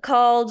something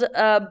called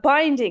a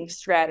binding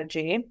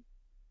strategy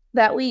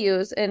that we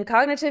use in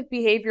cognitive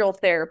behavioral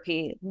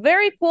therapy.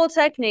 Very cool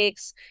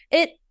techniques.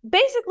 It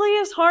basically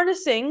is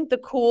harnessing the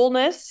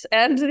coolness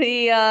and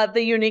the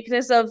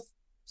uniqueness of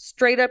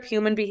straight up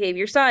human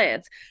behavior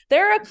science.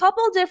 There are a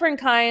couple different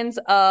kinds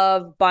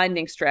of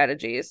binding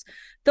strategies.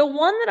 The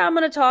one that I'm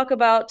going to talk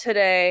about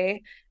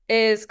today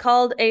is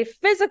called a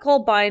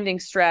physical binding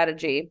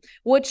strategy,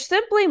 which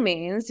simply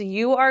means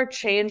you are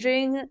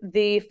changing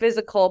the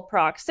physical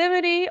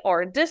proximity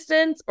or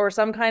distance or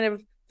some kind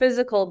of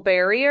physical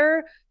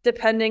barrier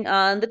depending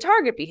on the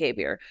target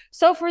behavior.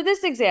 So for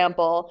this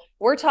example,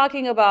 we're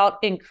talking about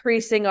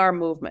increasing our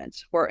movement.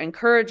 We're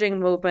encouraging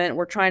movement.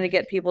 We're trying to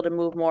get people to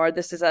move more.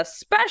 This is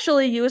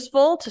especially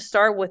useful to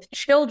start with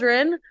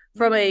children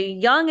from a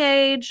young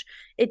age.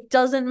 It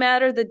doesn't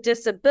matter the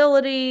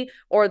disability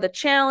or the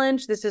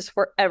challenge. This is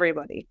for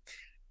everybody.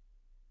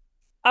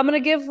 I'm going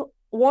to give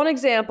one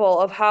example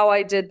of how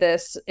I did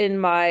this in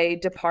my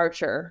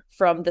departure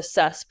from the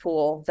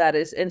cesspool that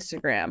is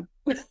Instagram.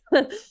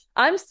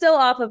 I'm still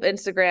off of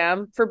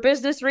Instagram for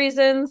business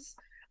reasons.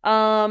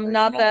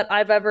 Not that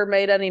I've ever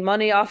made any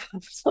money off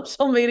of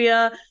social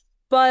media,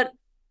 but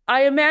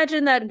I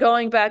imagine that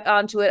going back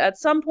onto it at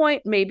some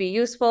point may be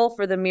useful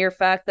for the mere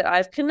fact that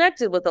I've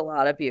connected with a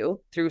lot of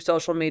you through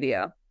social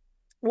media.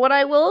 What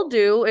I will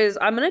do is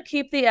I'm going to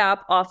keep the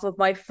app off of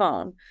my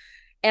phone.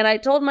 And I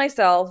told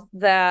myself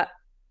that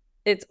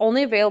it's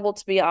only available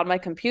to be on my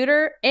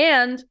computer.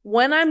 And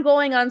when I'm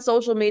going on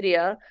social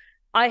media,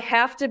 I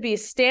have to be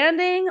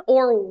standing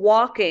or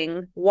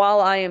walking while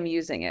I am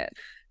using it.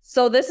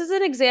 So this is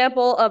an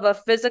example of a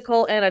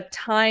physical and a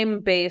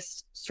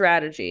time-based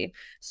strategy.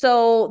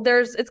 So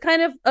it's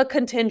kind of a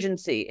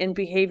contingency in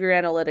behavior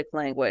analytic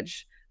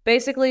language,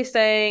 basically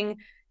saying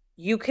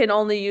you can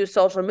only use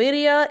social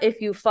media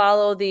if you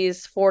follow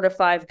these 4 to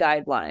 5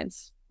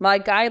 guidelines. My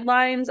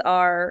guidelines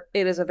are,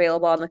 it is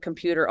available on the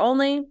computer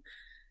only.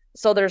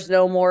 So there's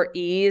no more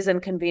ease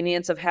and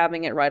convenience of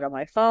having it right on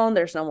my phone.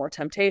 There's no more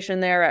temptation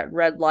there at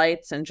red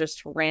lights and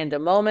just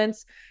random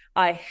moments.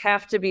 I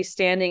have to be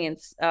standing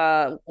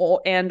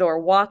and or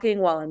walking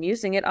while I'm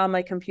using it on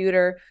my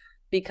computer,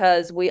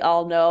 because we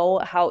all know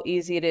how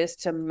easy it is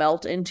to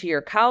melt into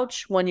your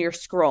couch when you're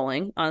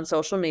scrolling on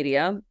social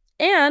media.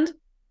 And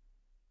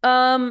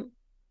I'm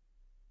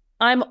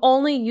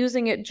only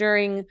using it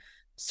during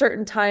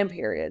certain time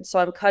periods. So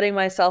I'm cutting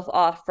myself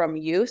off from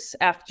use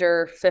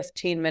after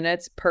 15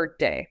 minutes per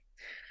day.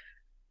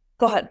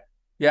 Go ahead.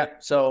 Yeah.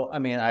 So, I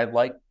mean, I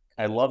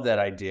love that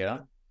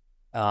idea.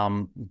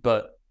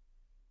 But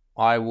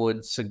I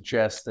would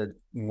suggest that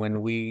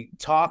when we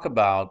talk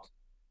about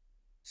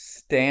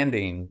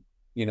standing,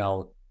 you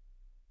know,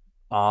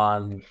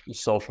 on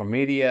social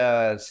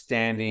media,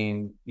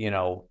 standing, you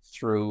know,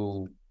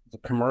 through the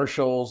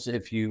commercials,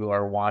 if you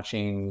are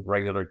watching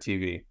regular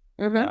TV.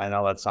 I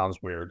know that sounds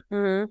weird.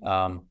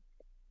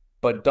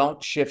 But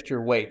don't shift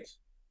your weight.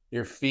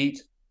 Your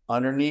feet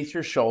underneath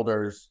your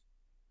shoulders.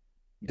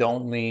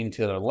 Don't lean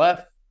to the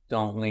left.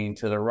 Don't lean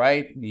to the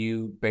right.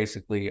 You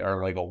basically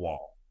are like a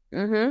wall.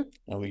 And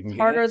we can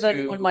harder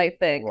than one might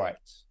think. Right.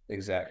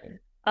 Exactly.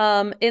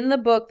 In the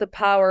book, The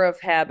Power of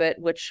Habit,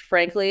 which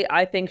frankly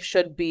I think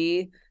should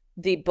be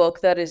the book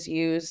that is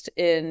used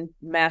in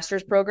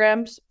master's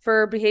programs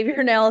for behavior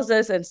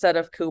analysis instead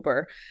of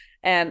Cooper.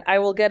 And I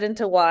will get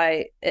into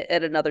why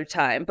at another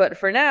time. But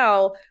for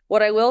now,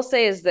 what I will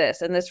say is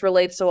this, and this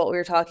relates to what we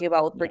were talking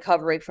about with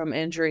recovery from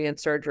injury and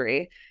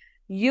surgery.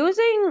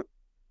 Using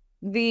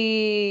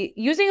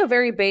a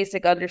very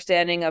basic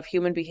understanding of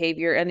human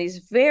behavior and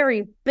these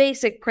very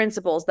basic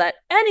principles that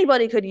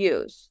anybody could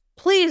use.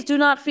 Please do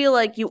not feel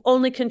like you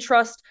only can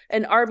trust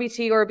an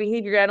RBT or a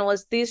behavior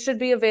analyst. These should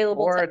be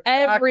available to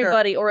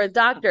everybody, or a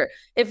doctor.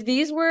 If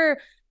these were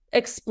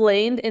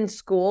explained in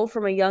school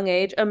from a young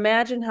age,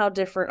 imagine how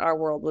different our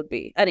world would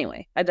be.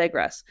 Anyway, I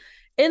digress.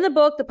 In the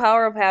book, The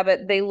Power of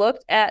Habit, they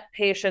looked at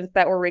patients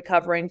that were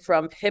recovering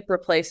from hip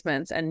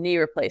replacements and knee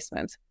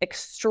replacements,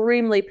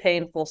 extremely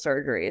painful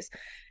surgeries.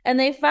 And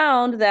they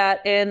found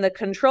that in the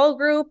control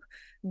group,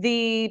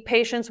 the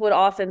patients would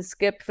often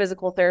skip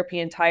physical therapy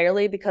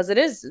entirely because it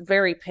is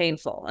very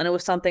painful. And it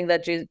was something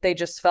that they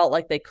just felt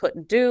like they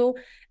couldn't do.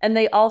 And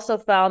they also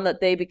found that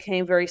they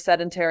became very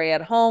sedentary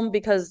at home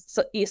because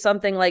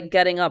something like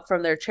getting up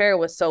from their chair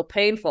was so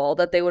painful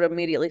that they would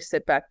immediately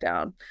sit back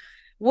down.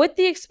 With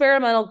the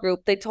experimental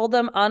group, they told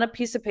them on a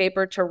piece of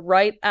paper to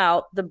write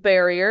out the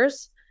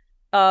barriers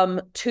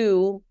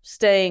to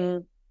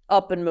staying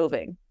up and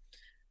moving.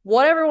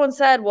 What everyone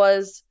said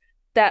was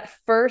that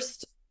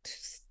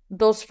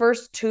those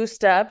first 2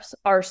 steps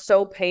are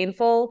so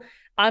painful.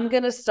 I'm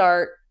going to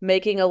start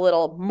making a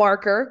little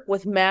marker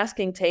with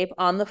masking tape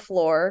on the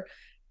floor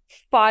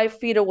 5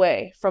 feet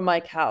away from my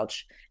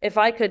couch. If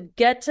I could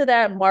get to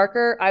that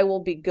marker, I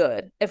will be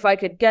good. If I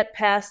could get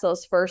past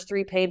those first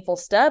 3 painful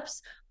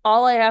steps,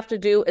 all I have to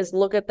do is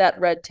look at that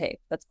red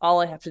tape. That's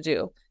all I have to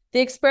do.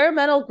 The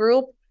experimental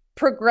group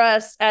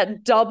progressed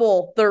at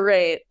double the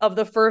rate of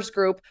the first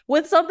group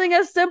with something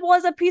as simple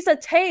as a piece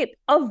of tape,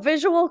 a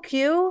visual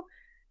cue.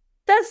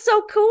 That's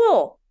so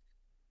cool.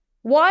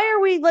 Why are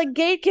we like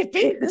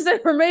gatekeeping this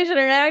information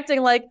and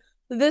acting like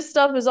this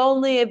stuff is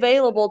only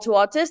available to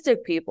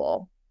autistic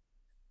people?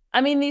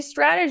 I mean, these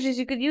strategies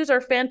you could use are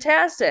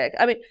fantastic.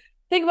 I mean,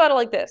 think about it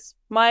like this.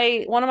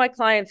 One of my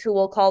clients, who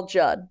we'll call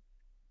Judd,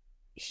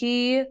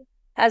 he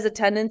has a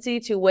tendency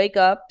to wake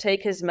up,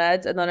 take his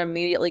meds, and then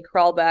immediately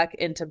crawl back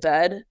into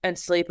bed and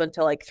sleep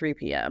until like 3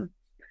 p.m.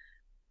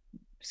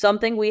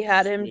 Something we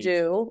had him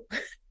do.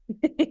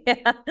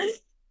 Yeah.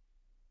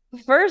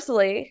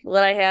 Firstly,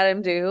 what I had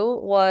him do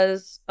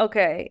was,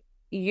 okay,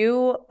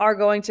 you are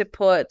going to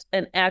put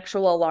an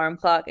actual alarm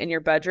clock in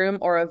your bedroom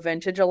or a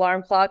vintage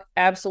alarm clock.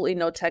 Absolutely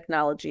no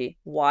technology.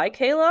 Why,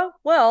 Kayla?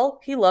 Well,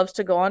 he loves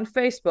to go on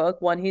Facebook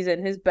when he's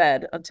in his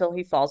bed until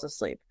he falls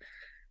asleep.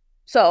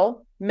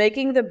 So,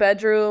 making the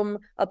bedroom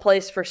a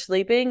place for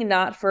sleeping,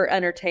 not for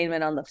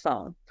entertainment on the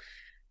phone.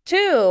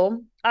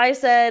 2, I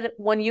said,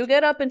 when you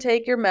get up and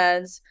take your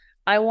meds,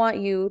 I want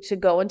you to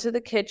go into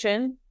the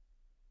kitchen,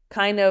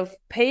 kind of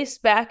pace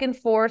back and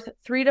forth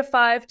 3 to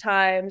 5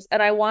 times,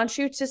 and I want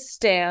you to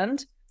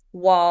stand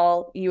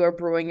while you are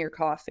brewing your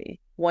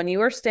coffee. When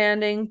you are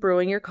standing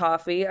brewing your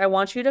coffee, I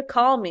want you to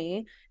call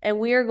me, and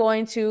we are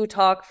going to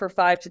talk for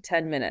 5 to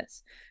 10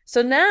 minutes.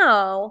 So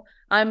now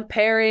I'm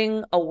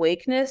pairing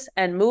awakeness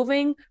and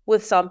moving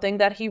with something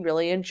that he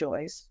really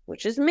enjoys,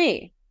 which is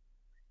me.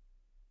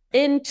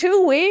 In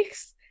 2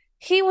 weeks,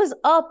 he was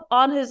up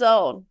on his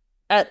own.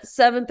 At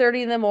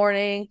 7:30 in the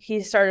morning,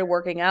 he started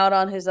working out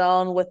on his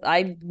own.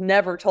 I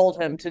never told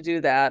him to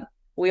do that.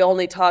 We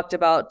only talked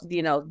about,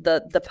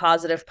 the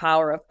positive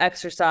power of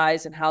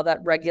exercise and how that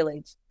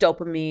regulates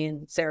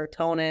dopamine,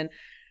 serotonin.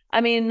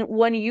 I mean,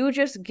 when you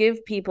just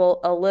give people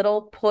a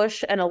little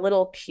push and a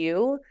little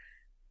cue,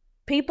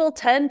 people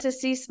tend to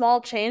see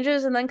small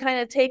changes and then kind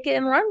of take it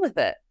and run with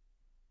it.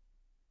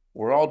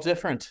 We're all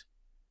different.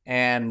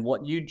 And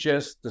what you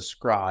just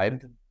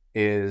described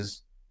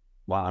is,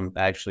 well, I'm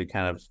actually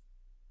kind of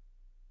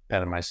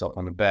patting myself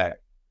on the back.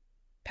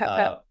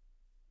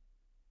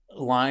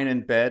 Lying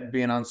in bed,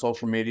 being on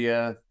social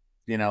media,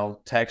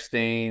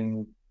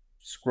 texting,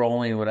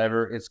 scrolling,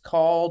 whatever. It's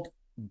called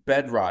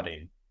bed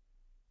rotting.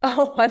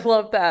 Oh, I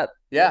love that.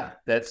 Yeah,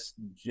 that's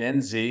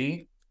Gen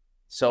Z.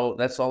 So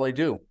that's all they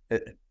do,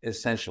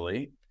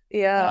 essentially.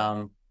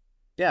 Yeah.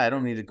 Yeah, I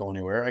don't need to go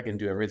anywhere. I can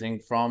do everything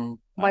from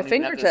My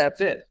fingertips.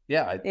 Sit.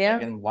 Yeah, I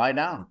can lie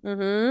down.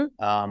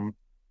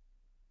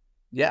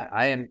 Yeah,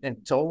 I am in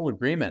total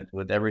agreement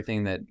with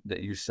everything that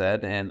you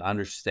said and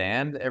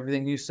understand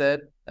everything you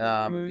said.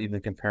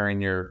 Even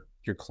comparing your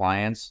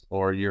clients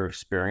or your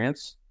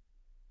experience.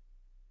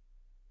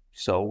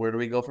 So where do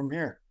we go from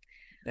here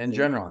in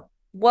general?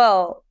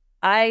 Well,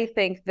 I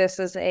think this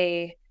is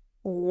a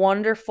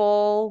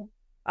wonderful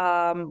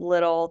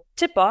little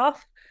tip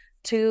off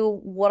to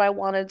what I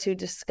wanted to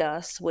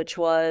discuss, which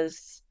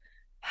was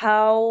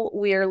how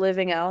we are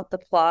living out the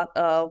plot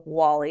of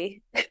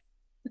Wall-E.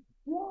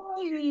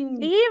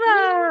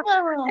 Eva!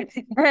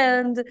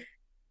 And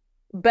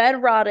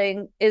bed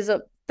rotting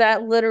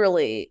that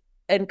literally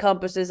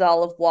encompasses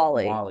all of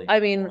Wall-E. I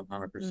mean,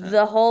 100%.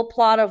 The whole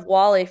plot of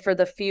Wall-E, for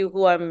the few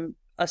who I'm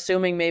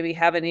assuming maybe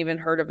haven't even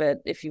heard of it.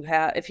 If you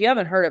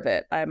haven't heard of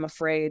it, I'm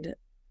afraid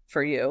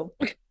for you.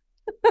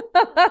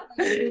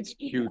 It's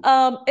cute.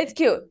 It's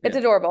cute. It's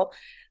adorable.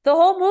 The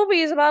whole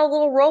movie is about a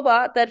little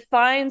robot that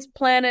finds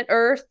planet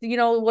Earth.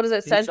 What is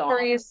it?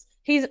 Centuries.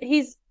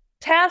 He's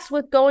tasked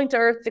with going to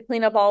Earth to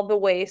clean up all the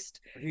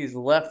waste. He's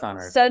left on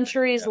Earth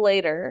centuries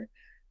later.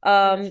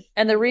 And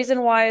the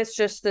reason why it's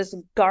just this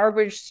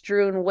garbage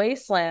strewn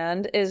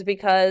wasteland is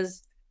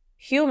because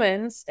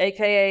humans,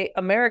 aka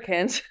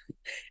Americans,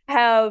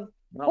 have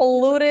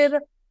polluted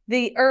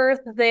the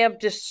earth. They have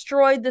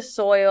destroyed the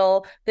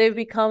soil. They've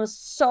become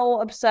so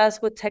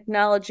obsessed with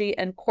technology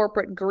and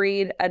corporate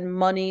greed and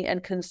money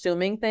and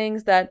consuming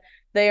things that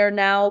they are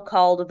now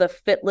called the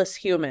fitless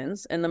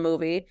humans in the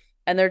movie.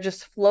 And they're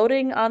just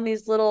floating on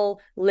these little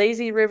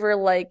lazy river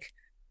like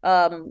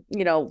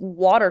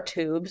water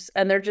tubes,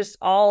 and they're just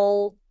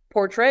all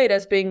portrayed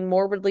as being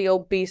morbidly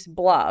obese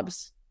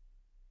blobs.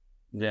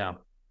 Yeah.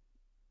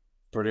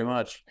 Pretty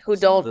much. Who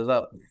don't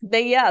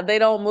they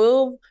don't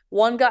move.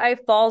 One guy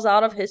falls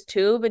out of his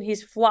tube and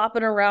he's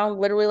flopping around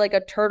literally like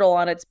a turtle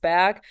on its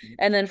back,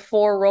 and then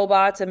 4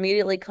 robots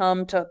immediately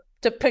come to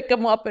pick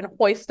him up and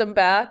hoist him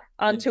back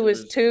onto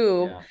his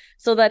tube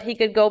so that he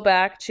could go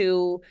back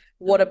to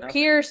what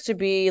appears to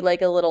be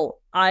like a little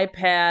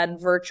iPad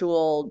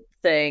virtual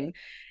thing.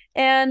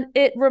 And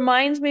it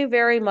reminds me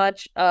very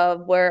much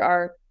of where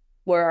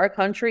our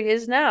country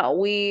is now.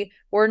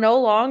 We're no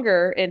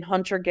longer in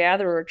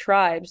hunter-gatherer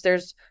tribes.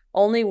 There's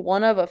only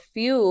one of a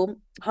few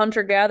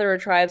hunter-gatherer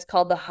tribes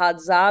called the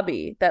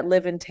Hadzabe that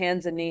live in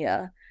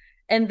Tanzania.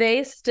 And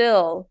they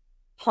still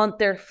hunt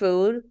their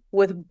food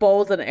with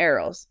bows and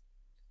arrows.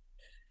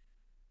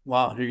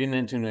 Wow, you're getting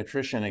into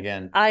nutrition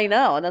again. I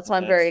know, and that's why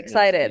I'm very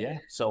excited. Yeah,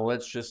 so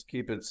let's just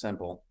keep it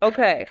simple.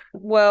 Okay,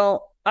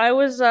 well, I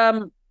was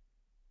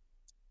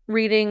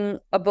reading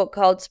a book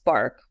called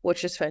Spark,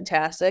 which is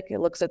fantastic. It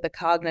looks at the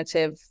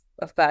cognitive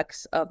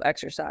effects of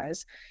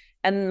exercise.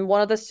 And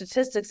one of the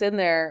statistics in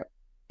there,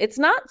 it's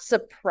not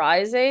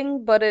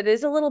surprising, but it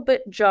is a little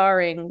bit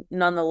jarring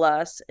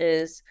nonetheless,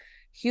 is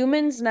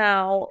humans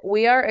now,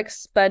 we are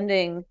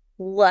expending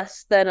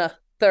less than a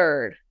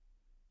third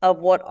of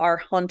what our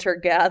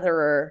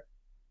hunter-gatherer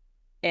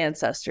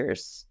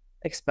ancestors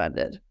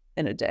expended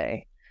in a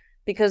day,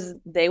 because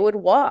they would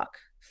walk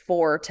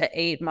 4 to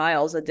 8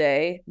 miles a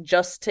day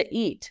just to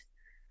eat.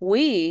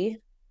 We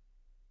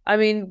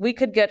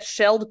could get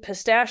shelled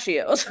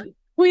pistachios.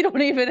 We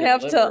don't even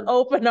have to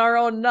open our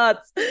own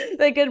nuts.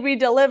 They could be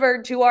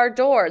delivered to our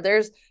door.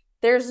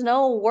 There's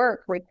no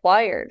work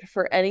required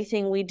for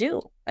anything we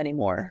do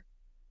anymore.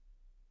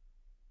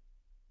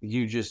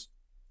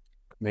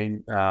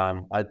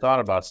 I thought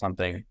about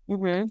something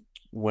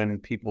when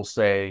people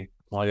say,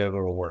 well, I gotta go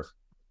to work.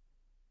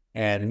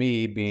 And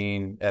me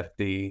being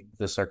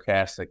the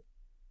sarcastic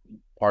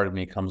part of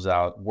me comes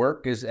out,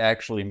 work is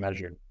actually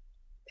measured.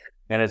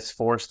 And it's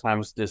force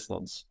times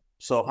distance.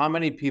 So how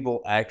many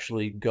people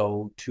actually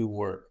go to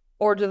work?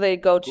 Or do they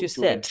go to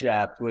sit?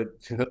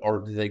 Or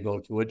do they go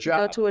to a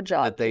job?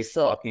 That they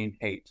fucking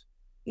hate.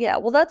 Yeah,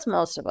 well, that's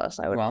most of us,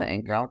 I would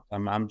think. Well,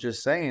 I'm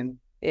just saying,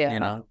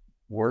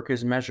 work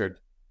is measured,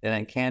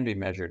 and it can be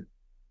measured.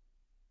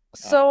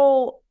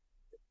 So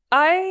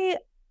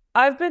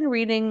I've been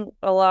reading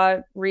a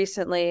lot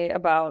recently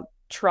about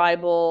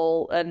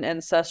tribal and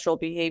ancestral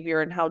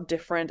behavior and how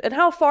different and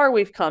how far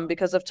we've come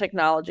because of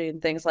technology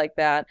and things like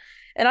that.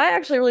 And I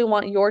actually really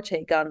want your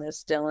take on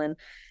this, Dylan.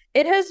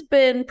 It has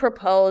been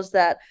proposed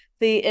that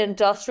the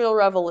Industrial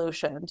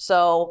Revolution,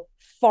 so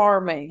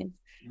farming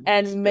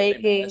and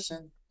making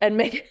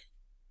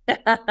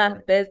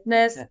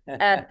business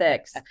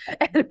ethics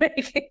and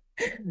making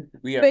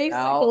we are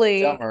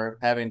basically now dumber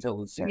having to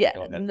listen. Yeah,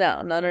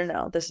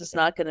 no. This is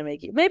not going to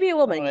make you. Maybe it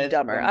will make you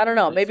dumber. I don't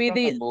know. Maybe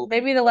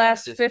the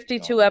last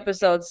 52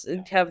 episodes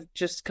have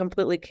just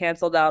completely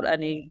canceled out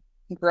any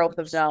growth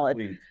of knowledge.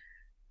 Sweet.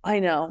 I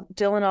know.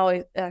 Dylan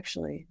always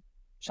actually.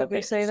 Should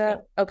we say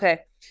that? Okay.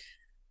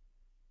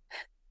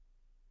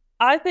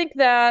 I think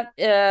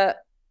that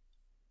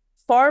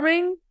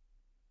farming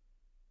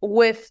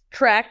with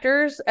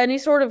tractors, any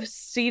sort of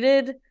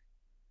seated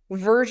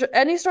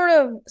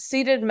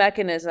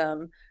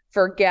mechanism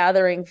for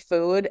gathering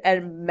food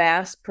and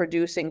mass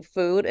producing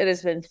food, it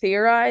has been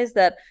theorized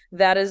that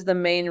that is the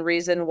main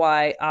reason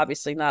why,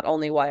 obviously not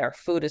only why our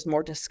food is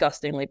more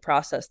disgustingly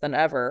processed than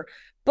ever,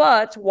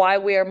 but why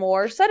we are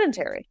more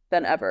sedentary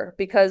than ever,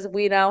 because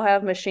we now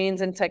have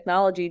machines and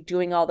technology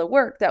doing all the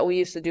work that we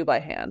used to do by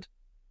hand.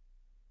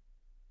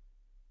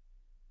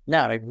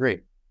 Yeah, I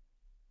agree.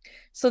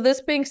 So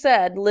this being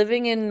said,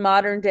 living in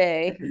modern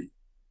day,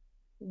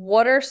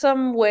 what are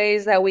some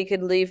ways that we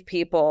could leave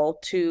people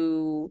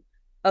to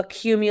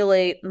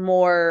accumulate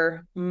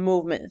more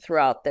movement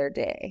throughout their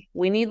day?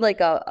 We need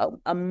like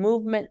a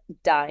movement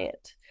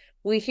diet.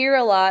 We hear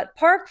a lot,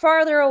 park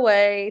farther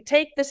away,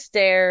 take the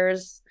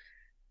stairs.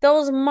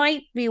 Those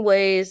might be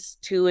ways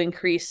to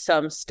increase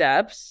some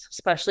steps,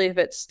 especially if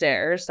it's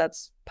stairs.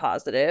 That's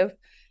positive.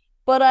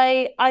 But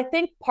I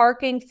think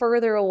parking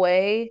further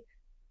away,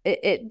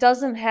 it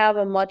doesn't have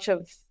a much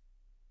of,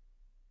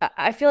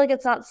 I feel like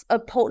it's not a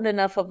potent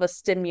enough of a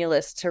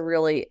stimulus to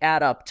really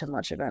add up to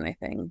much of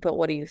anything. But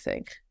what do you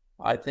think?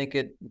 I think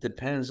it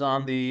depends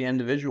on the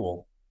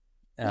individual.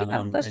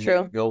 Yeah, that's and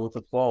true. go with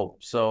the flow.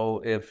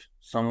 So if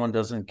someone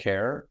doesn't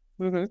care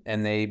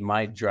and they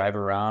might drive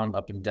around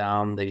up and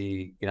down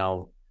the,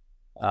 the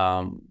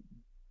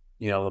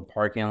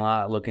parking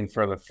lot looking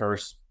for the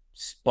first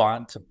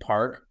spot to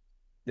park,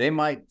 they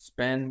might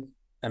spend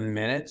a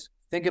minute.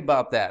 Think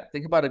about that.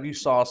 Think about if you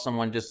saw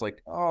someone just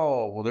like,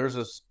 oh, well, there's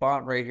a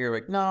spot right here.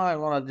 Like, no, I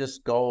want to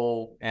just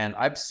go. And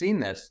I've seen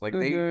this. Like,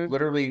 they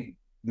literally,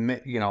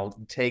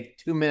 take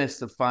 2 minutes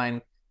to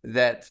find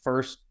that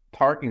first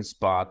parking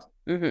spot.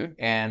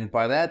 And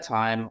by that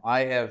time,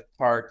 I have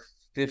parked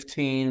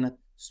 15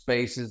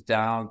 spaces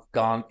down,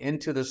 gone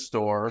into the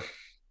store,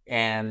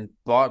 and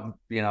bought,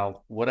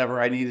 whatever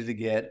I needed to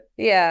get.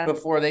 Yeah.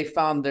 Before they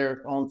found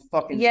their own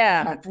fucking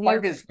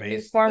parking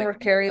space. Farmer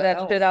carry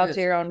that shit out to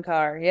your own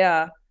car.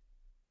 Yeah.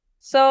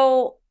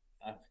 So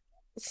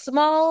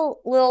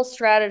small little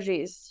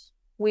strategies.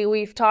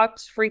 We've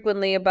talked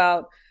frequently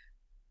about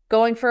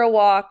going for a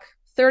walk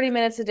 30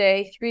 minutes a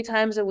day, 3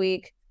 times a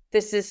week.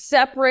 This is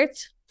separate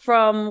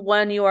from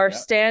when you are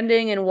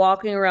standing and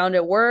walking around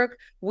at work.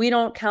 We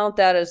don't count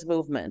that as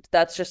movement.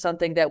 That's just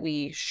something that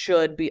we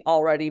should be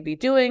already be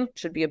doing,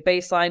 should be a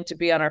baseline to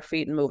be on our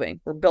feet and moving.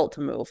 We're built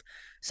to move.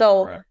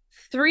 So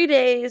 3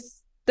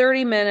 days,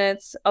 30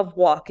 minutes of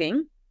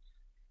walking.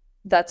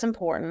 That's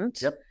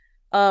important. Yep.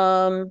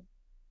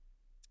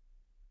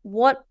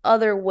 What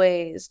other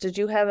ways? Did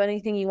you have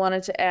anything you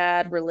wanted to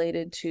add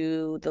related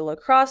to the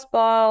lacrosse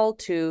ball,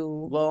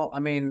 to... Well,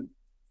 I mean,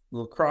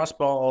 lacrosse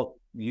ball,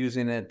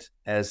 using it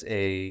as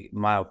a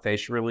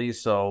myofascial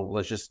release. So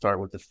let's just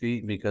start with the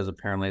feet, because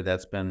apparently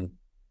that's been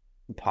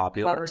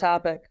popular. Hot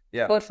topic.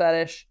 Yeah. Foot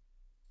fetish.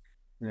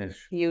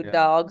 You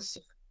dogs.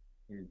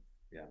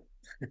 Yeah.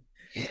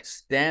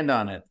 Stand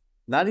on it.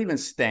 Not even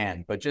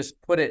stand, but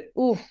just put it.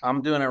 Ooh.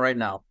 I'm doing it right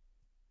now.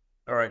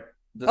 All right.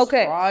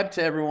 Describe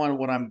to everyone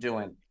what I'm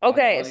doing.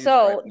 Okay,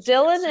 so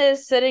Dylan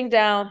is sitting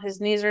down. His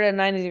knees are at a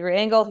 90-degree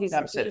angle. He's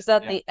at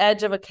the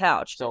edge of a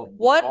couch. So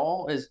what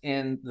ball is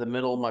in the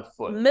middle of my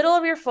foot? Middle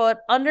of your foot,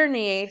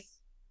 underneath.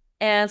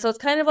 And so it's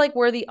kind of like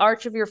where the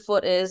arch of your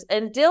foot is.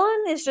 And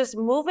Dylan is just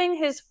moving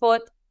his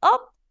foot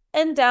up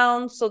and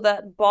down so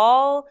that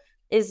ball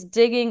is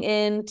digging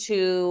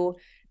into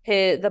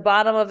the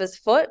bottom of his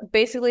foot,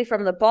 basically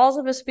from the balls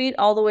of his feet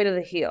all the way to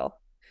the heel.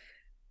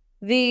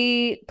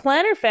 The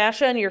plantar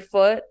fascia in your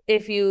foot,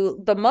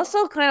 the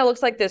muscle kind of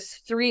looks like this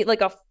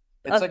three-pronged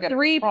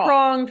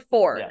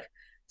fork. Yeah.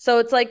 So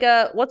it's like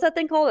what's that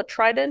thing called? A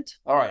trident?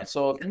 All right.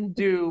 So if you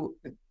do,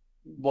 if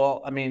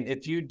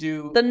you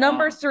do the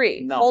number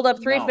 3, hold up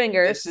 3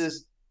 fingers. This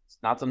is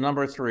not the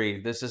number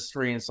 3. This is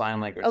 3 in sign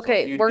language.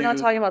 Okay, so we're not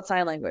talking about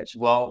sign language.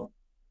 Well,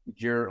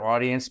 your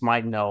audience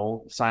might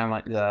know sign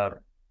language,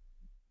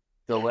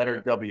 the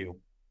letter W.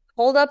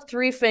 Hold up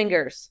 3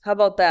 fingers. How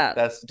about that?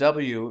 That's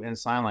W in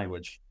sign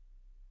language.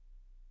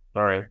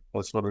 Sorry,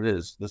 that's what it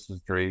is. This is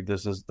 3.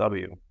 This is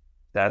W.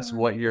 That's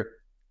what you're...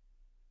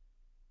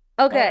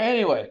 Okay.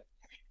 Anyway.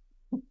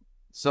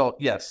 So,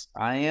 yes,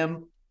 I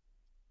am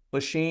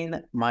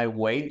pushing my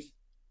weight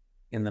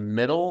in the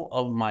middle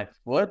of my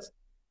foot,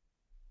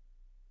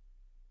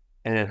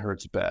 and it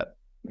hurts bad.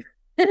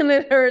 And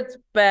it hurts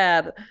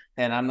bad.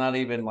 And I'm not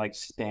even like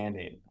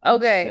standing.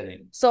 Okay.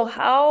 Sitting. So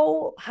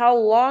how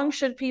long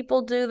should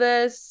people do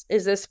this?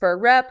 Is this for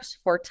reps,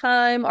 for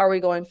time? Are we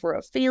going for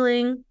a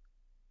feeling?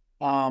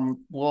 Well,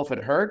 if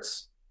it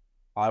hurts,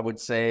 I would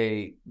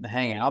say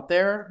hang out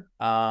there.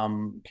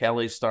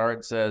 Kelly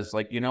Starrett says,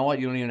 like, you know what?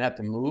 You don't even have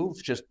to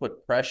move. Just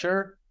put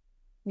pressure.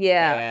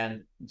 Yeah.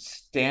 And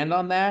stand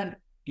on that.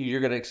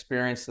 You're going to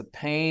experience the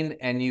pain,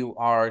 and you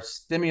are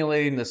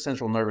stimulating the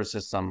central nervous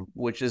system,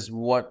 which is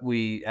what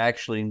we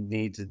actually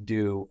need to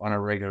do on a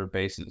regular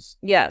basis.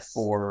 Yes.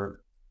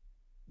 For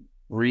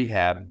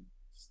rehab,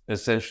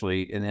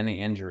 essentially, in any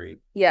injury.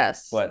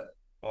 Yes. But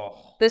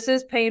this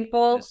is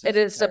painful. It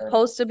is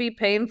supposed to be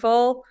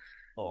painful.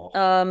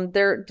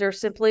 There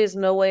simply is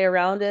no way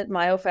around it.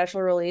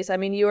 Myofascial release. I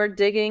mean, you are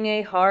digging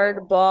a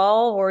hard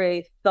ball or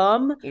a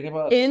thumb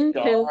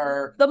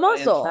into the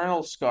muscle.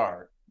 Internal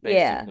scar.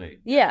 Basically.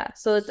 Yeah.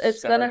 So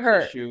it's gonna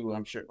hurt. Tissue,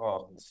 I'm sure.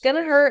 It's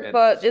gonna hurt,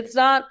 but it's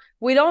not.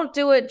 We don't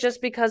do it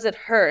just because it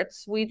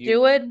hurts. We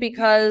do it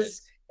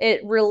because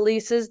it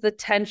releases the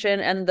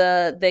tension and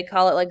they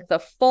call it like the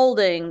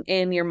folding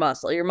in your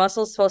muscle. Your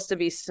muscle is supposed to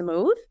be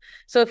smooth.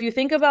 So if you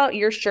think about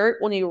your shirt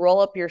when you roll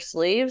up your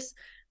sleeves,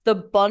 the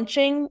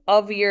bunching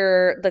of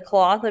the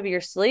cloth of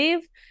your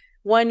sleeve,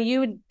 when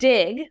you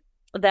dig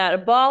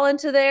that ball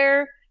into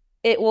there,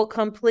 it will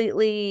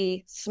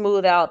completely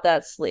smooth out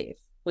that sleeve.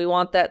 We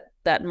want that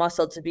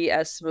muscle to be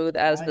as smooth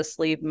as the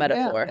sleeve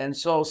metaphor. Yeah. And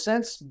so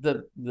since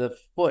the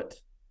foot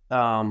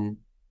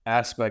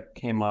aspect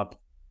came up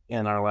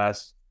in our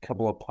last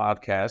couple of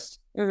podcasts,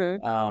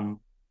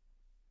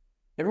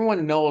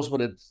 everyone knows what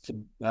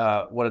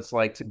it's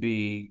like to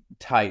be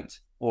tight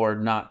or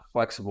not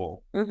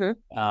flexible.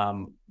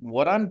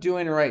 What I'm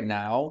doing right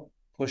now,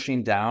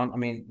 pushing down, I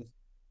mean,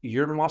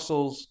 your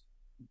muscles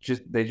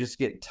just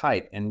get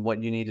tight, and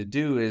what you need to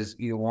do is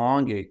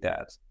elongate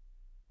that.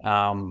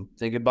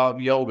 Think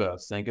about yoga.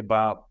 Think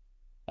about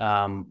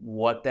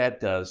what that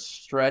does.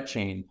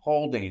 Stretching,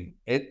 holding.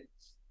 It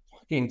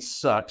fucking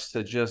sucks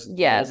to just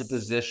hold the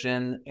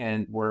position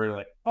and we're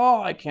like,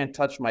 oh, I can't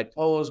touch my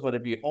toes. But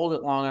if you hold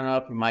it long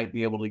enough, you might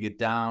be able to get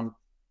down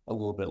a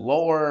little bit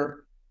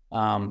lower,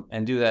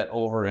 and do that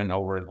over and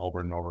over and over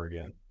and over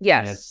again. Yes.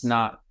 And it's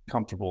not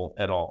comfortable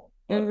at all.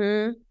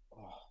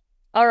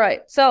 All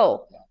right.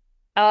 So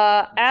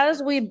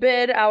as we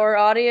bid our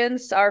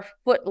audience, our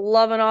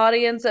foot-loving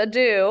audience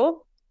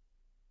adieu,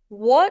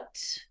 what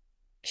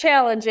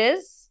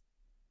challenges,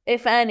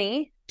 if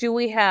any, do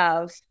we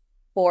have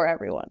for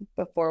everyone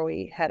before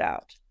we head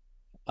out?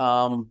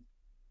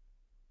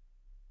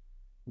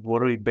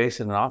 What are we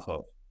basing it off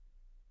of?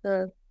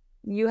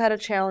 You had a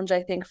challenge,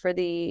 I think, for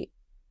the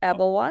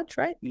Apple Watch,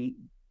 right?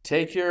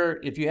 If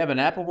you have an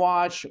Apple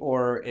Watch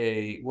or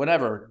a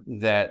whatever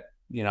that,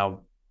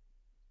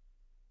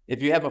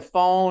 if you have a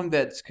phone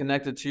that's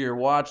connected to your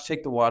watch,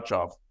 take the watch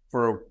off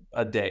for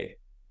a day.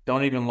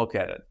 Don't even look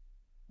at it.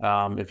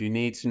 If you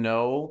need to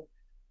know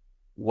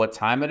what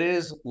time it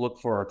is, look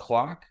for a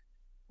clock.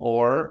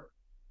 Or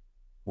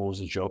what was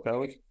the joke I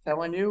was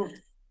telling you?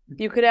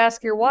 You could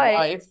ask your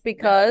wife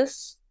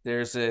because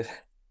there's a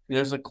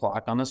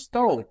clock on the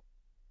stove.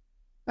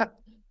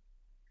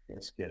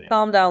 Just kidding.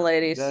 Calm down,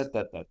 ladies.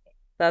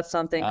 That's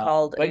something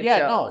called. But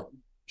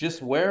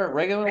just wear a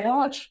regular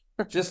watch.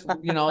 Just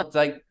it's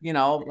like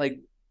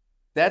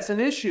that's an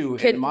issue.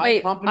 In my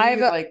company,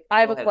 I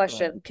have a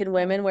question. Can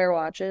women wear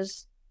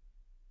watches?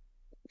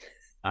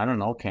 I don't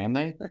know. Can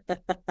they?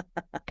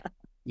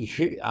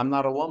 I'm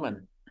not a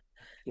woman.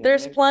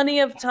 There's plenty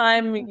of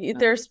time.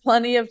 There's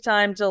plenty of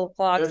time till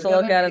clocks to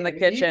look at in the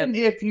kitchen.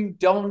 Even if you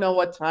don't know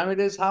what time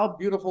it is, how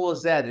beautiful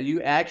is that? That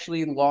you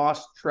actually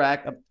lost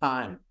track of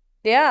time.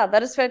 Yeah,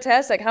 that is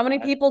fantastic. How many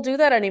people do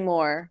that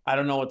anymore? I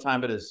don't know what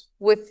time it is.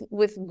 With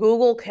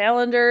Google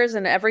calendars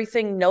and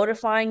everything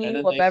notifying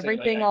you of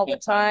everything all the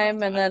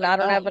time, and then I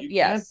don't have it.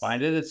 You can't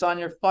find it. It's on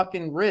your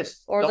fucking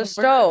wrist or the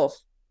stove.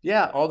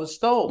 Yeah, or the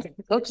stove.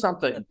 Cook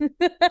something.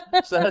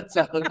 Set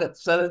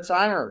a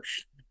timer.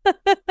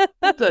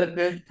 Put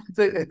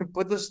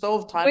the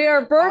stove timer. We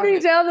are burning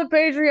down the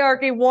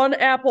patriarchy one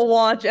Apple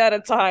Watch at a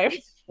time.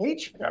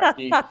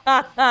 Patriarchy.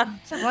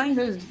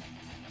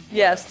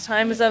 Yes,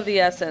 time is of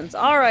the essence.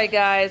 All right,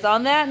 guys.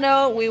 On that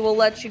note, we will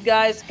let you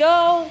guys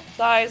go,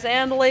 guys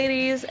and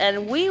ladies,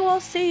 and we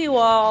will see you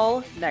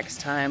all next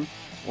time.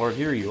 Or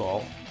hear you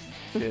all.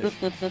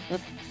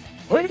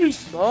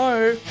 Peace.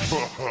 Bye.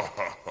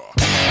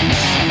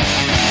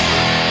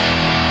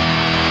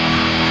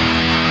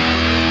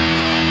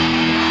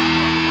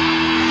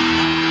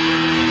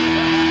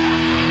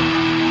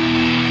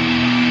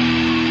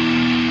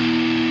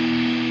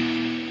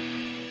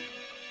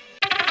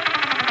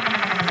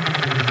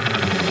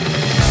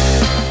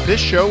 This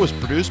show was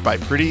produced by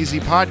Pretty Easy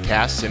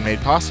Podcasts and made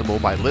possible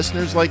by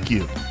listeners like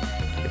you.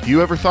 If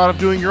you ever thought of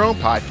doing your own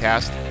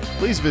podcast,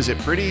 please visit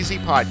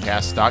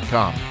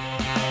prettyeasypodcast.com.